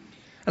beauty.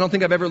 I don't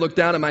think I've ever looked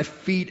down at my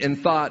feet and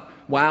thought,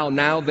 wow,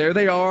 now there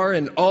they are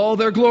in all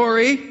their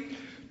glory,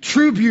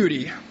 true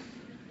beauty.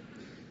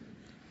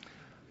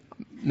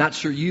 Not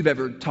sure you've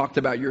ever talked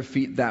about your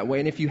feet that way,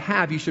 and if you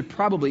have, you should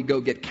probably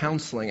go get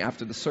counseling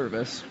after the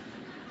service.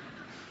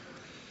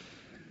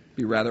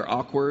 Be rather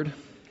awkward.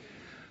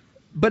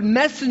 But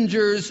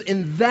messengers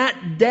in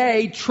that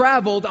day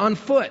traveled on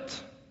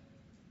foot.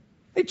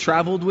 They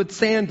traveled with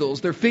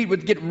sandals. Their feet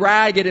would get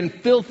ragged and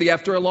filthy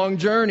after a long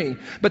journey.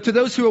 But to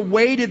those who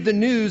awaited the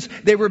news,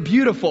 they were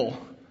beautiful.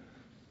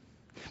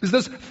 Because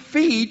those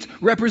feet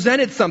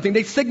represented something.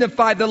 They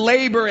signified the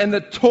labor and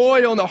the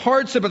toil and the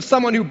hardship of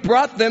someone who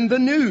brought them the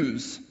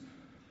news.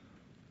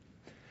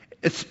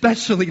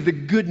 Especially the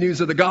good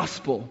news of the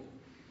gospel.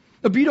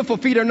 The beautiful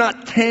feet are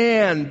not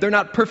tanned. They're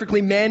not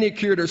perfectly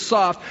manicured or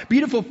soft.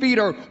 Beautiful feet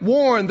are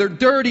worn. They're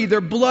dirty.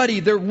 They're bloody.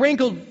 They're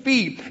wrinkled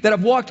feet that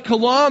have walked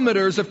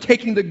kilometers of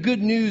taking the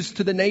good news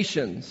to the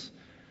nations.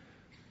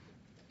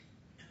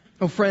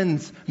 Oh,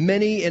 friends,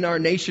 many in our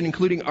nation,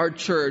 including our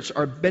church,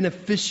 are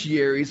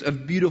beneficiaries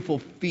of beautiful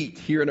feet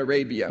here in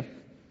Arabia.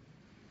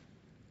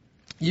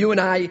 You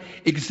and I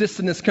exist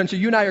in this country.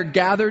 You and I are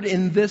gathered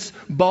in this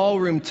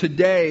ballroom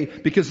today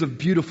because of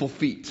beautiful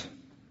feet.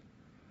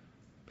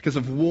 Because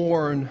of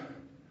worn,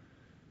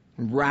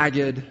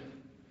 ragged,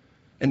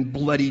 and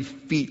bloody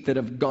feet that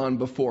have gone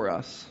before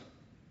us.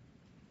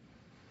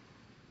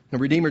 The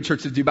Redeemer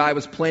Church of Dubai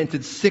was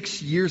planted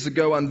 6 years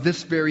ago on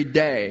this very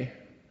day.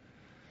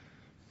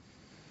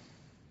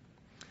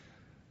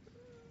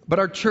 But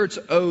our church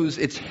owes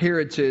its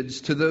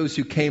heritage to those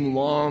who came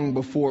long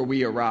before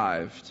we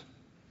arrived.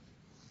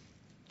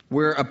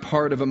 We're a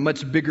part of a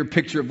much bigger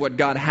picture of what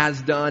God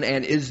has done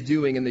and is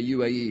doing in the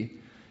UAE.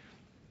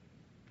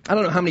 I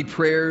don't know how many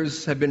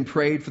prayers have been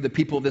prayed for the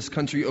people of this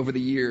country over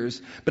the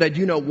years, but I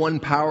do know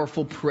one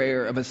powerful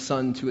prayer of a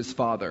son to his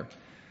father.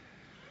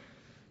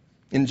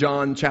 In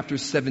John chapter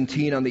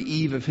 17, on the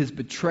eve of his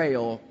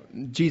betrayal,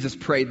 Jesus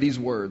prayed these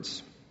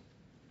words.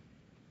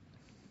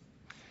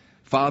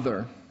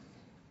 Father,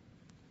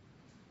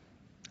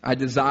 I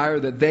desire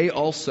that they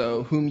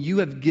also, whom you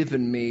have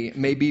given me,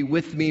 may be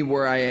with me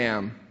where I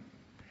am,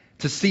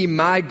 to see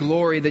my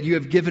glory that you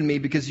have given me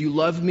because you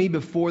loved me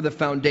before the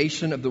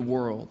foundation of the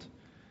world.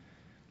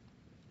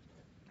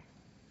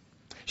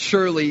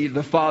 Surely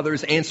the Father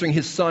is answering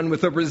his Son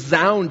with a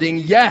resounding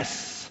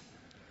yes.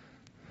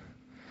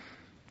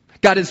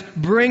 God is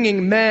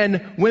bringing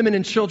men, women,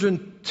 and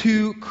children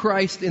to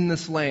Christ in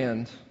this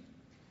land.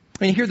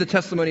 And you hear the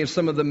testimony of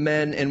some of the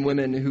men and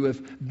women who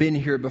have been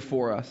here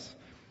before us.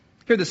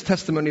 Hear this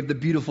testimony of the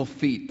beautiful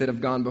feet that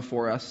have gone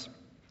before us.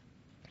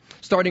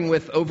 Starting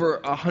with over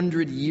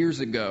 100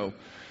 years ago,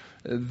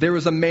 there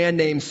was a man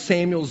named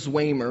Samuel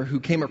Zwemer who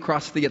came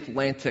across the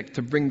Atlantic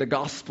to bring the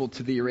gospel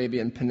to the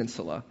Arabian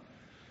Peninsula.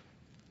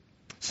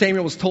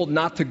 Samuel was told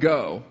not to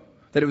go,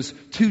 that it was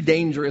too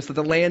dangerous, that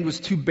the land was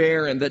too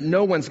barren, that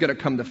no one's going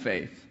to come to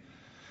faith.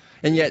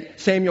 And yet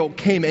Samuel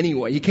came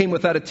anyway. He came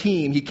without a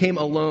team. He came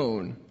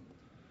alone.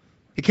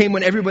 He came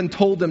when everyone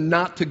told him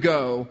not to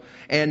go,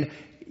 and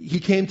he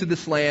came to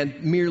this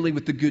land merely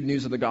with the good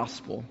news of the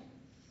gospel.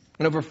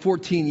 And over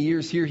 14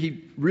 years here,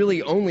 he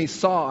really only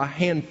saw a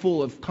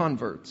handful of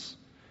converts.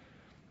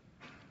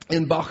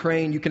 In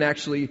Bahrain, you can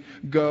actually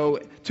go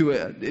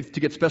to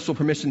get special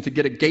permission to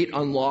get a gate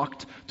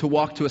unlocked to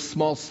walk to a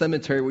small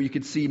cemetery where you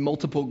could see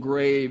multiple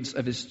graves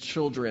of his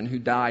children who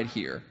died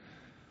here.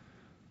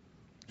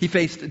 He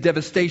faced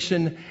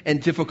devastation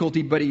and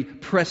difficulty, but he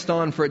pressed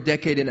on for a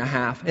decade and a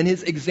half. And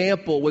his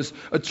example was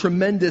a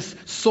tremendous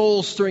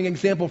soul-stirring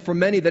example for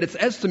many, that it's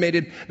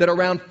estimated that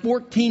around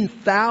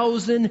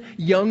 14,000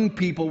 young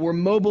people were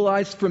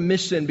mobilized for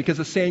mission because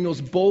of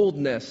Samuel's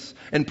boldness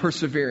and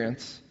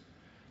perseverance.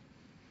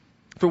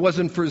 If it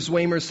wasn't for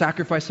Zwemer's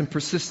sacrifice and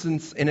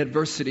persistence in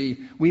adversity,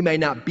 we may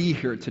not be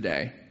here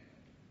today.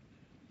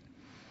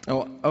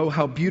 Oh,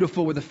 how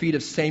beautiful were the feet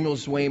of Samuel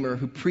Zwemer,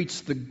 who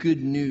preached the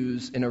good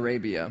news in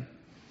Arabia.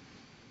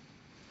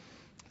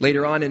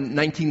 Later on in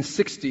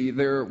 1960,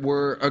 there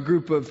were a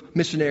group of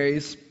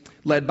missionaries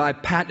led by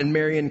Pat and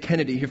Marion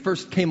Kennedy, who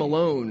first came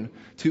alone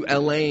to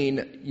Al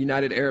Ain,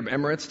 United Arab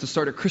Emirates, to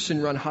start a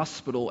Christian-run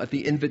hospital at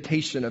the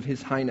invitation of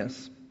His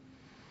Highness.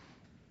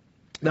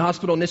 The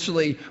hospital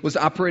initially was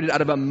operated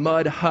out of a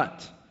mud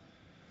hut.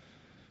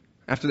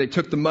 After they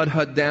took the mud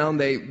hut down,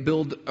 they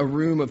built a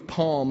room of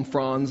palm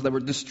fronds that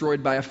were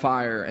destroyed by a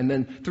fire, and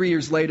then 3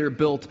 years later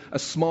built a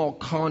small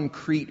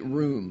concrete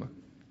room.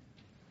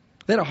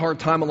 They had a hard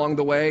time along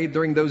the way.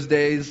 During those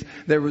days,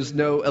 there was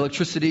no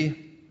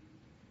electricity.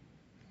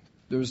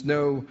 There was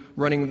no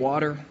running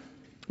water.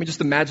 I mean,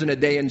 just imagine a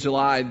day in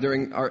July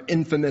during our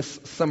infamous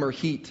summer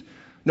heat.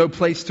 No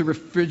place to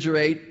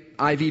refrigerate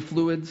IV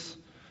fluids.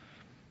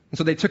 And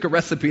so they took a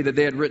recipe that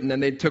they had written,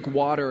 and they took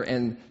water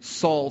and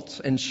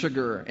salt and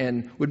sugar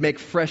and would make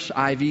fresh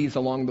IVs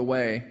along the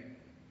way.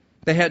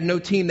 They had no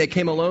team. They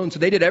came alone, so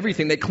they did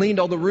everything. They cleaned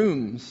all the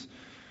rooms,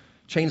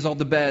 changed all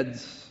the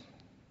beds.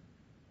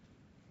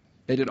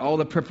 They did all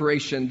the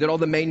preparation, did all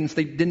the maintenance.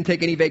 They didn't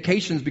take any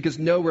vacations because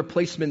no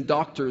replacement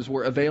doctors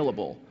were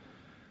available.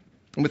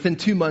 And within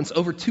 2 months,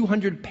 over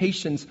 200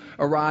 patients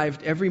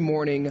arrived every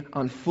morning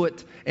on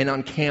foot and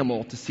on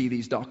camel to see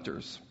these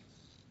doctors.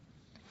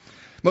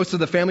 Most of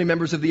the family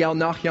members of the Al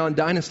Nahyan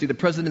dynasty, the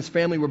president's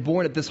family, were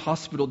born at this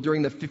hospital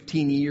during the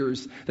 15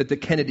 years that the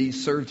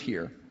Kennedys served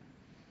here.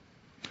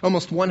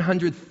 Almost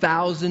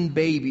 100,000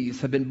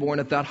 babies have been born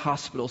at that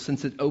hospital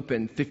since it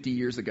opened 50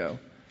 years ago.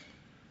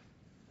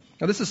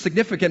 Now, this is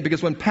significant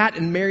because when Pat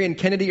and Marion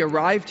Kennedy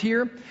arrived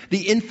here,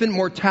 the infant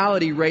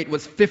mortality rate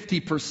was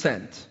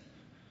 50%.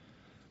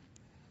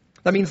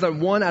 That means that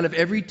 1 out of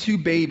every 2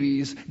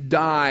 babies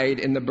died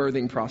in the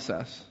birthing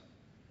process.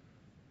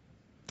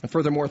 And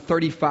furthermore,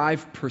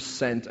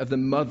 35% of the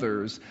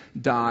mothers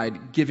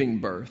died giving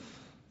birth.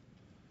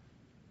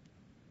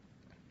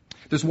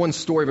 There's one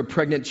story of a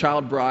pregnant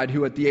child bride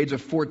who at the age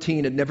of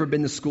 14 had never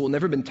been to school,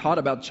 never been taught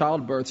about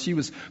childbirth. She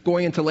was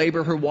going into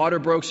labor, her water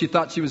broke, she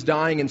thought she was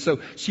dying, and so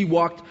she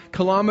walked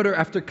kilometer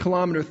after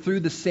kilometer through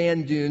the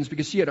sand dunes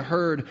because she had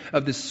heard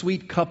of this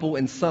sweet couple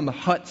in some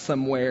hut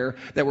somewhere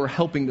that were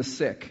helping the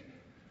sick.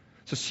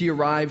 So she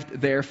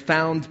arrived there,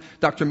 found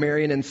Dr.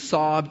 Marion, and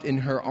sobbed in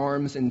her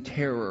arms in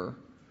terror.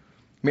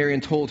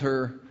 Marion told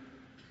her,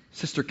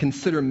 "Sister,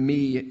 consider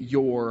me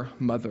your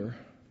mother."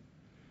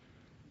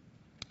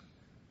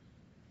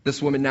 This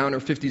woman, now in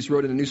her 50s,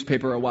 wrote in a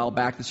newspaper a while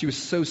back that she was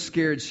so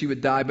scared she would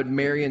die, but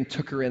Marion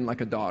took her in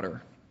like a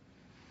daughter.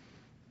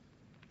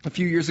 A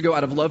few years ago,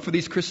 out of love for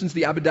these Christians,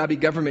 the Abu Dhabi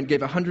government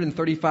gave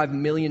 135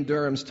 million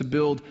dirhams to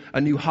build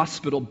a new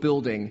hospital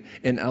building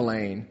in Al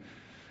Ain.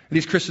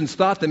 These Christians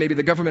thought that maybe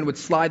the government would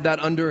slide that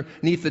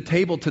underneath the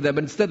table to them,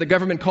 but instead the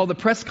government called a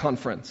press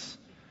conference.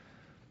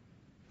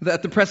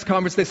 At the press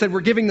conference, they said, "We're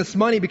giving this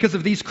money because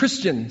of these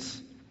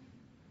Christians.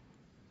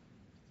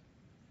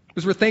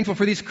 Because we're thankful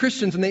for these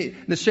Christians." And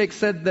the sheikh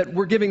said that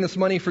we're giving this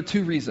money for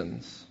 2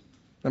 reasons.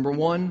 Number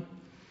 1,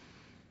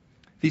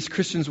 these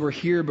Christians were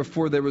here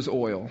before there was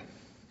oil.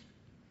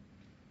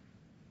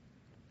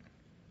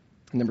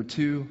 And number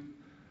 2,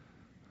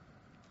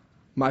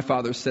 my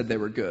father said they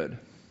were good.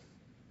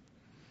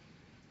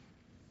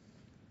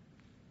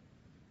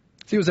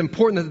 See, it was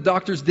important that the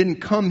doctors didn't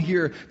come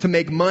here to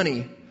make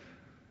money,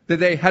 that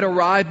they had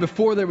arrived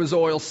before there was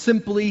oil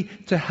simply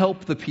to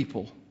help the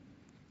people.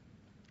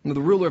 The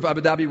ruler of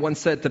Abu Dhabi once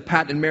said to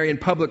Pat and Marion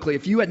publicly,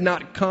 "If you had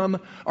not come,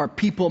 our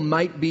people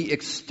might be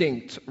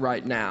extinct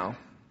right now."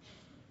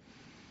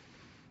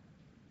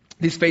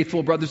 These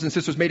faithful brothers and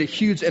sisters made a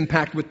huge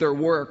impact with their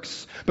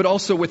works, but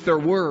also with their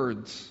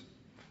words.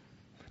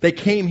 They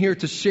came here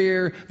to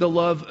share the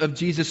love of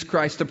Jesus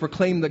Christ, to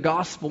proclaim the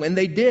gospel, and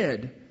they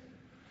did.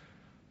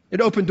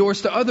 It opened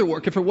doors to other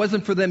work. If it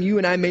wasn't for them, you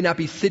and I may not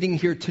be sitting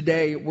here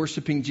today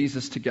worshiping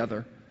Jesus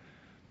together.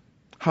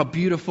 How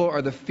beautiful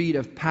are the feet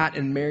of Pat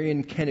and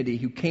Marion Kennedy,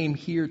 who came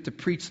here to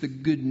preach the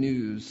good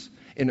news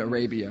in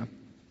Arabia.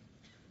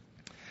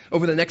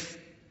 Over the next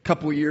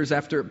couple of years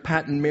after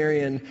Pat and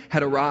Marion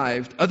had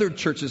arrived, other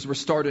churches were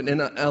started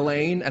in Al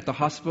Ain at the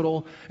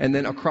hospital and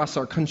then across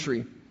our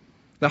country.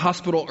 The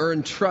hospital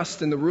earned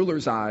trust in the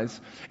ruler's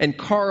eyes, and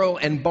Carl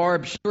and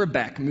Barb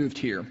Scherbeck moved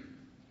here.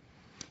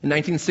 In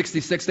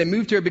 1966, they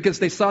moved here because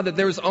they saw that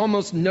there was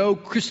almost no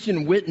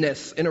Christian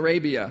witness in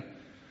Arabia.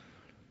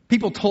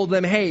 People told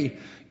them, "Hey,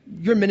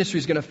 your ministry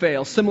is going to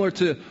fail," similar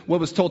to what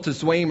was told to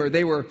Zweimer.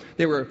 They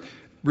were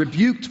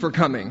rebuked for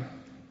coming.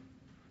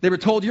 They were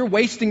told, "You're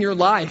wasting your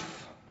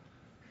life."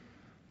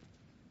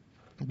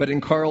 But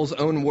in Carl's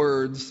own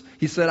words,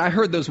 he said, "I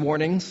heard those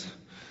warnings,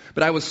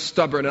 but I was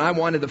stubborn and I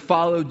wanted to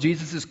follow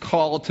Jesus'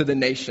 call to the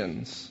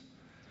nations."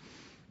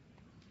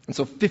 And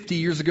so 50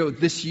 years ago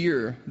this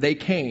year, they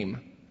came.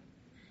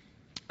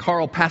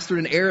 Carl pastored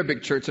an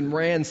Arabic church and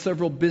ran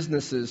several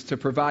businesses to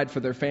provide for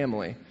their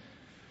family.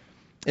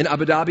 In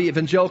Abu Dhabi,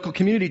 Evangelical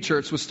Community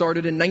Church was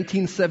started in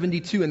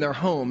 1972 in their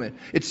home.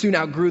 It soon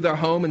outgrew their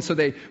home, and so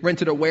they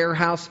rented a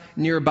warehouse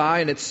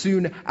nearby, and it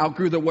soon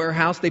outgrew the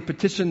warehouse. They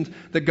petitioned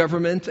the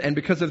government, and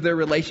because of their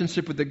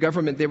relationship with the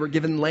government, they were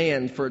given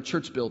land for a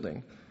church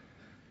building.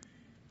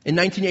 In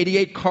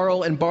 1988,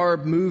 Carl and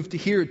Barb moved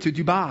here to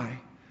Dubai.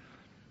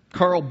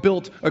 Carl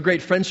built a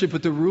great friendship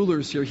with the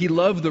rulers here. He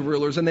loved the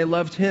rulers and they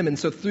loved him. And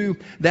so through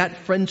that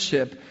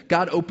friendship,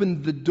 God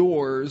opened the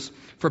doors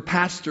for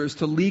pastors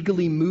to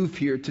legally move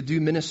here to do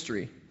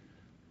ministry.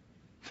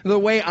 The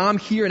way I'm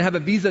here and have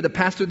a visa to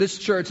pastor this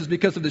church is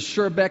because of the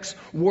Scherbecks'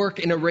 work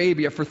in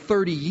Arabia for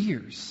 30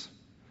 years.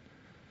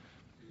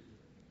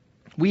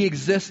 We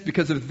exist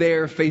because of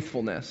their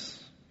faithfulness.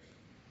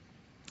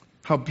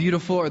 How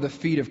beautiful are the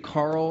feet of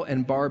Carl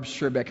and Barb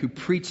Scherbeck, who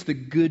preached the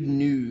good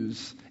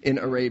news in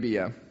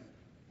Arabia.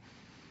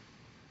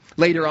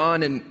 Later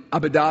on in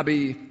Abu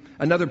Dhabi,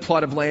 another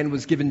plot of land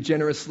was given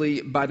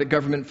generously by the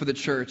government for the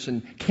church,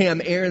 and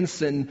Cam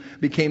Aronson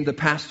became the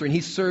pastor, and he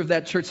served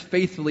that church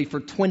faithfully for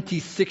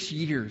 26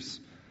 years.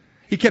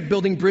 He kept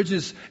building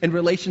bridges in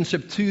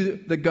relationship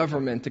to the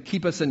government to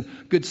keep us in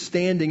good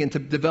standing and to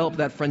develop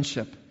that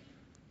friendship.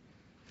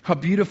 How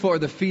beautiful are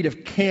the feet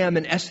of Cam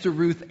and Esther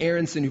Ruth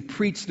Aronson, who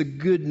preached the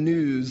good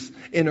news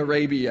in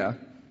Arabia.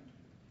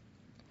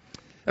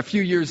 A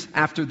few years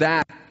after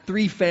that,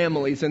 3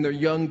 families and their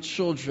young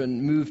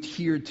children moved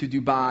here to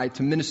Dubai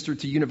to minister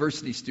to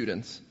university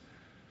students.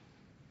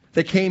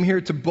 They came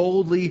here to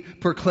boldly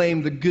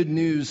proclaim the good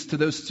news to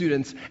those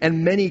students,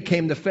 and many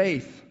came to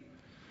faith,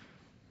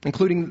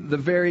 including the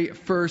very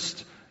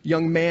first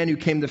young man who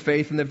came to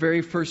faith and the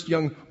very first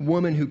young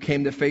woman who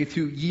came to faith,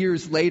 who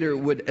years later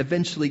would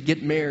eventually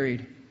get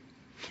married.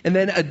 And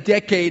then a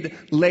decade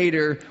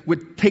later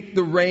would take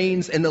the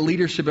reins and the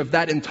leadership of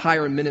that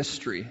entire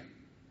ministry.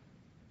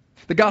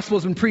 The gospel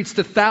has been preached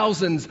to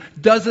thousands,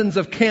 dozens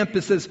of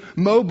campuses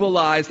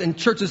mobilized, and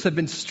churches have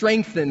been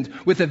strengthened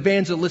with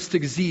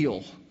evangelistic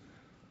zeal.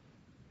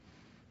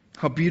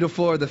 How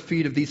beautiful are the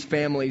feet of these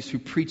families who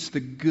preach the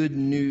good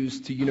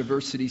news to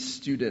university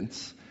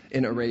students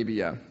in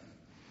Arabia.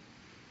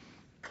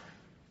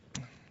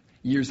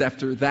 Years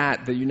after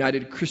that, the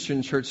United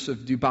Christian Church of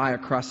Dubai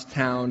across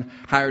town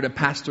hired a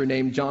pastor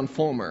named John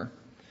Fulmer.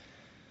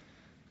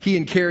 He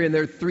and Carrie and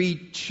their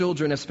 3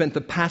 children have spent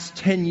the past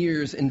 10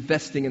 years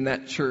investing in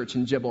that church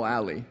in Jebel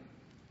Ali.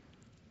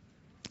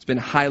 It's been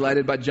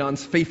highlighted by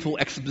John's faithful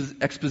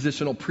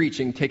expositional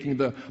preaching, taking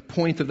the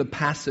point of the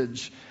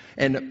passage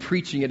and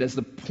preaching it as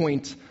the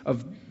point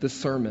of the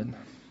sermon.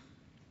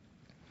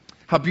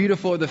 How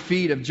beautiful are the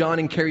feet of John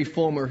and Carrie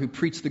Fulmer, who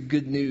preach the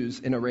good news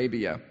in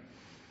Arabia.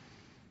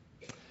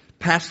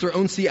 Pastor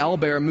Onsi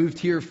Alber moved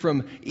here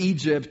from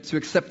Egypt to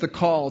accept the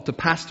call to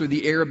pastor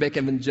the Arabic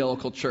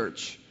Evangelical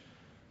Church.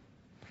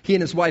 He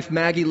and his wife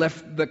Maggie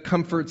left the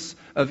comforts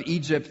of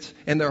Egypt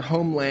and their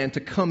homeland to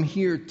come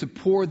here to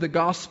pour the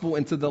gospel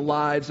into the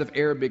lives of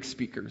Arabic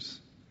speakers.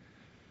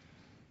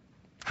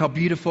 How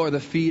beautiful are the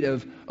feet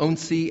of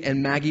Onsi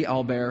and Maggie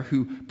Alber,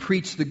 who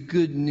preach the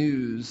good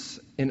news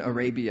in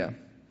Arabia.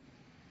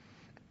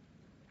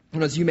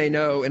 And as you may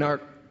know, in our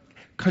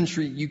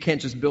country, you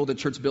can't just build a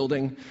church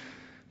building.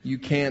 You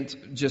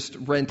can't just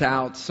rent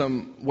out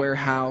some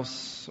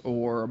warehouse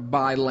or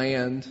buy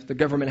land. The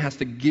government has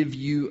to give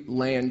you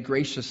land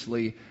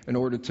graciously in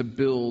order to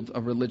build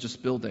a religious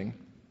building.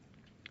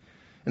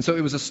 And so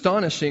it was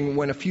astonishing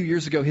when a few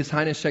years ago, His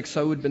Highness Sheikh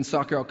Saud bin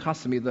Saqr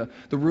al-Qasimi,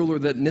 the ruler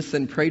that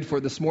Nissan prayed for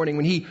this morning,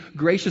 when he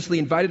graciously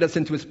invited us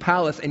into his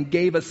palace and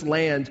gave us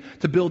land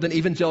to build an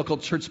evangelical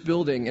church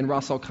building in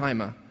Ras Al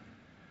Khaimah.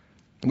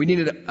 We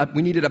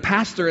needed a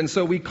pastor, and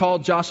so we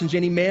called Josh and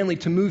Jenny Manley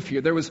to move here.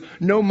 There was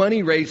no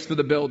money raised for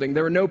the building.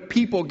 There were no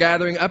people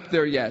gathering up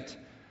there yet.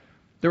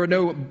 There were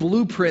no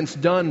blueprints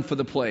done for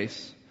the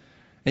place.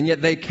 And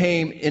yet they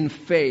came in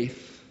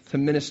faith to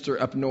minister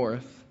up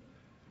north.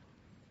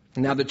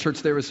 And now the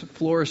church there is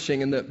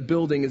flourishing and the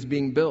building is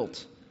being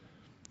built.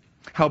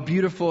 How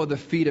beautiful are the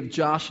feet of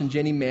Josh and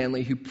Jenny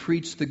Manley, who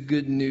preach the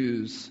good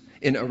news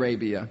in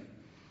Arabia.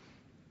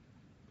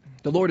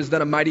 The Lord has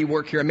done a mighty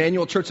work here.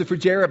 Emmanuel Church of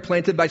Fujairah,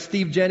 planted by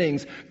Steve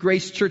Jennings.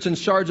 Grace Church in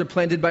Sharjah,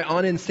 planted by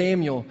Anna and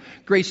Samuel.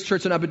 Grace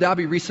Church in Abu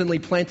Dhabi, recently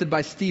planted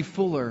by Steve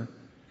Fuller.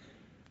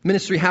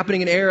 Ministry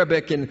happening in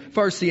Arabic and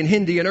Farsi and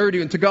Hindi and Urdu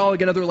and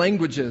Tagalog and other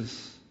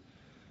languages.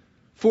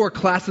 4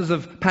 classes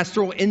of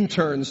pastoral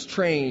interns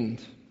trained.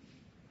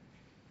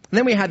 And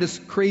then we had this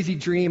crazy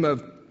dream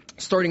of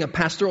starting a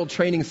pastoral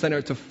training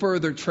center to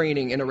further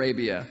training in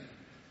Arabia.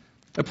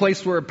 A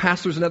place where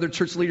pastors and other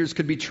church leaders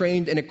could be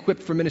trained and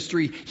equipped for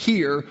ministry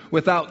here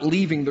without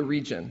leaving the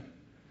region.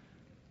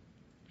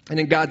 And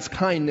in God's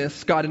kindness,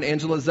 Scott and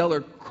Angela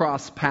Zeller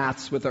crossed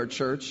paths with our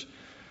church.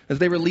 As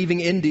they were leaving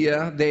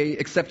India, they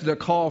accepted a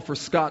call for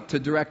Scott to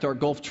direct our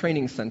Gulf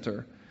Training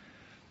Center.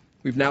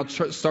 We've now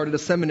started a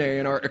seminary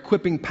and are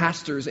equipping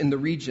pastors in the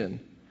region.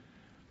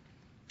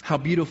 How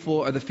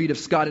beautiful are the feet of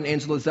Scott and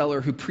Angela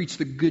Zeller, who preach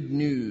the good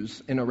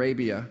news in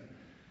Arabia.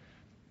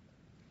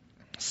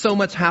 So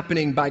much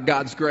happening by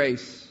God's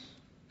grace.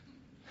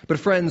 But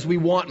friends, we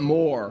want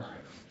more.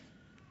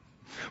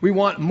 We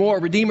want more.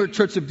 Redeemer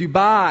Church of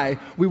Dubai,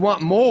 we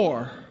want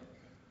more.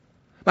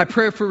 My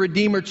prayer for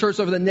Redeemer Church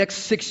over the next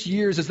 6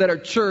 years is that our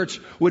church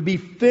would be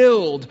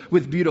filled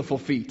with beautiful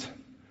feet.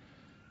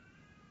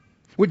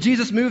 Would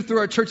Jesus move through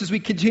our church as we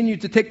continue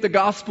to take the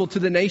gospel to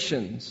the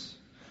nations?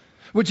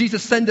 Would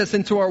Jesus send us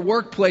into our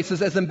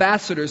workplaces as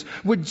ambassadors?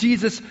 Would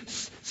Jesus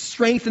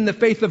strengthen the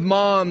faith of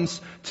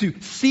moms to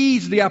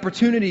seize the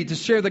opportunity to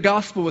share the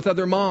gospel with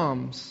other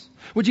moms?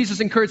 Would Jesus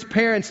encourage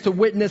parents to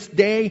witness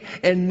day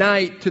and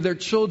night to their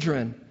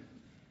children?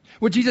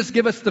 Would Jesus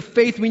give us the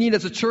faith we need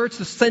as a church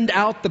to send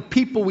out the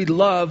people we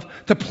love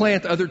to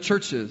plant other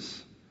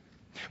churches?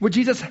 Would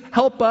Jesus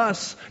help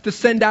us to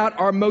send out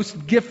our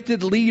most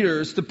gifted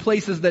leaders to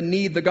places that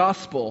need the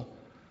gospel?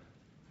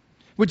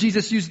 Would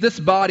Jesus use this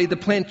body to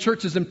plant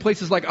churches in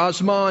places like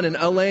Ajman and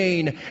Al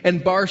Ain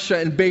and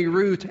Barsha and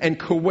Beirut and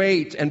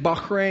Kuwait and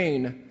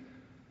Bahrain?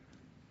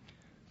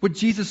 Would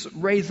Jesus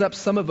raise up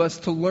some of us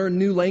to learn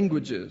new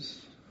languages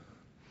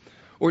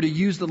or to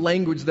use the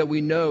language that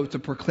we know to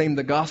proclaim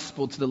the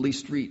gospel to the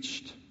least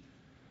reached?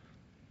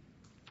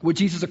 Would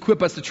Jesus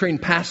equip us to train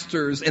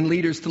pastors and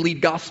leaders to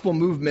lead gospel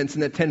movements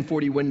in the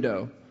 1040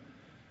 window?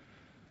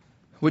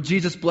 Would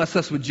Jesus bless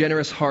us with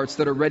generous hearts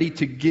that are ready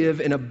to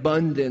give in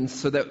abundance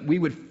so that we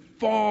would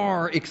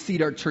far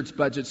exceed our church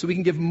budget, so we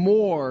can give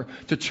more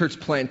to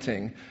church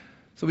planting,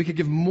 so we could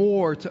give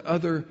more to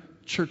other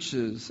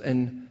churches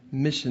and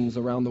missions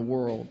around the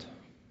world?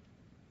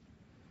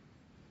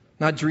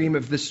 Not dream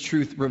of this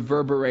truth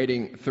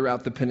reverberating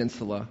throughout the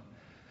peninsula.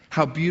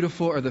 How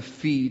beautiful are the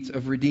feet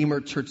of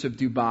Redeemer Church of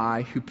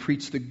Dubai who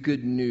preach the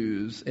good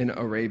news in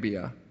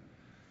Arabia.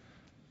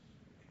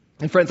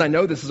 And friends, I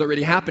know this is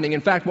already happening.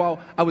 In fact,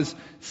 while I was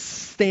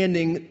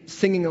standing,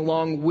 singing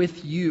along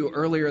with you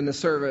earlier in the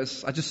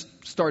service, I just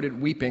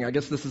started weeping. I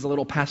guess this is a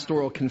little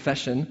pastoral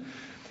confession.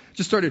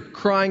 Just started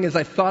crying as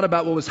I thought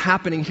about what was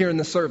happening here in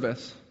the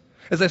service.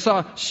 As I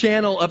saw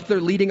Channel up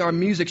there leading our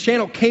music.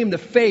 Channel came to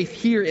faith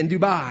here in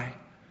Dubai.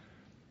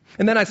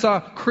 And then I saw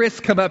Chris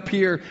come up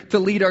here to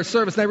lead our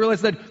service. And I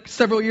realized that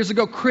several years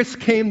ago, Chris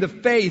came to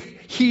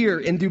faith here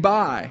in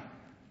Dubai.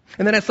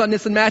 And then I saw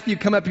Nissen Matthew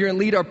come up here and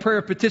lead our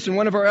prayer petition,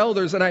 one of our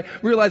elders, and I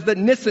realized that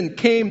Nissen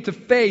came to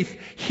faith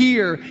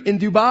here in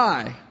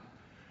Dubai.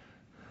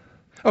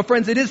 Oh,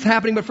 friends, it is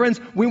happening, but friends,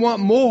 we want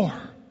more.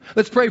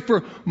 Let's pray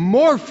for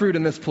more fruit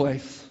in this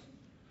place.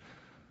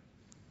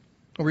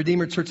 Oh,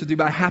 Redeemer Church of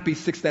Dubai, happy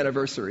 6th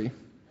anniversary.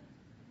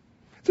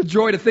 It's a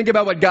joy to think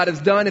about what God has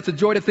done. It's a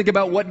joy to think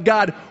about what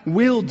God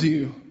will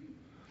do.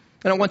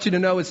 And I want you to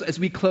know as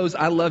we close,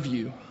 I love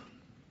you.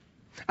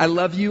 I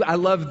love you. I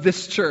love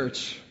this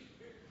church.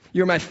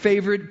 You're my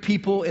favorite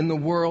people in the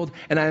world,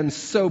 and I am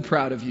so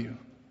proud of you.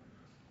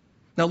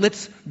 Now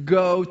let's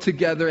go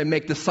together and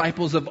make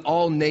disciples of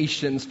all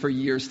nations for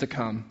years to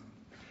come.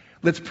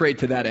 Let's pray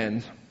to that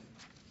end.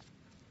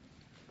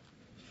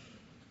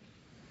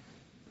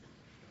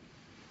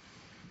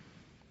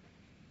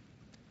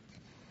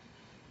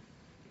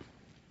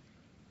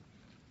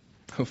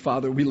 Oh,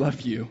 Father, we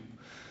love you.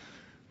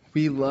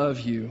 We love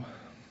you.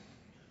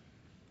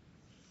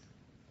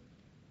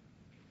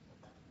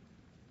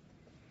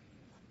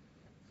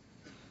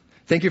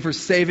 Thank you for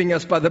saving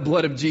us by the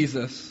blood of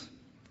Jesus.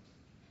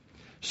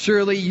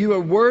 Surely you are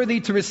worthy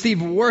to receive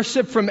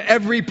worship from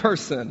every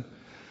person.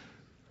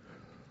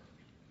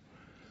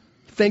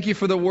 Thank you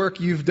for the work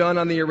you've done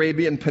on the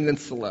Arabian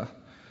Peninsula.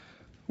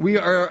 We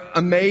are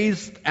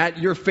amazed at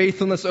your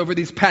faithfulness over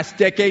these past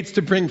decades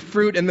to bring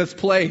fruit in this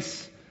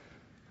place.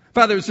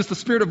 Father, it's just a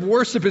spirit of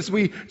worship as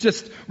we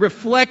just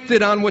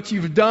reflected on what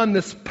you've done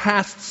this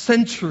past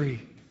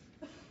century.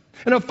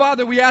 And oh,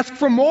 Father, we ask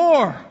for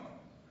more.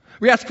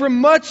 We ask for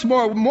much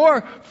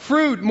more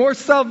fruit, more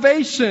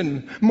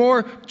salvation,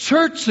 more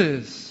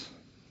churches.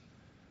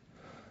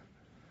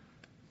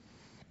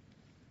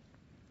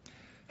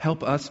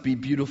 Help us be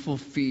beautiful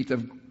feet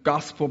of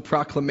gospel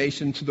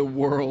proclamation to the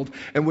world,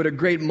 and would a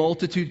great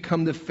multitude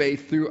come to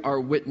faith through our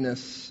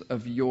witness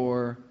of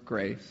your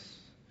grace.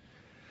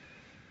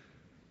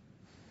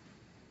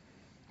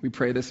 We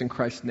pray this in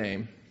Christ's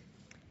name.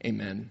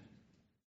 Amen.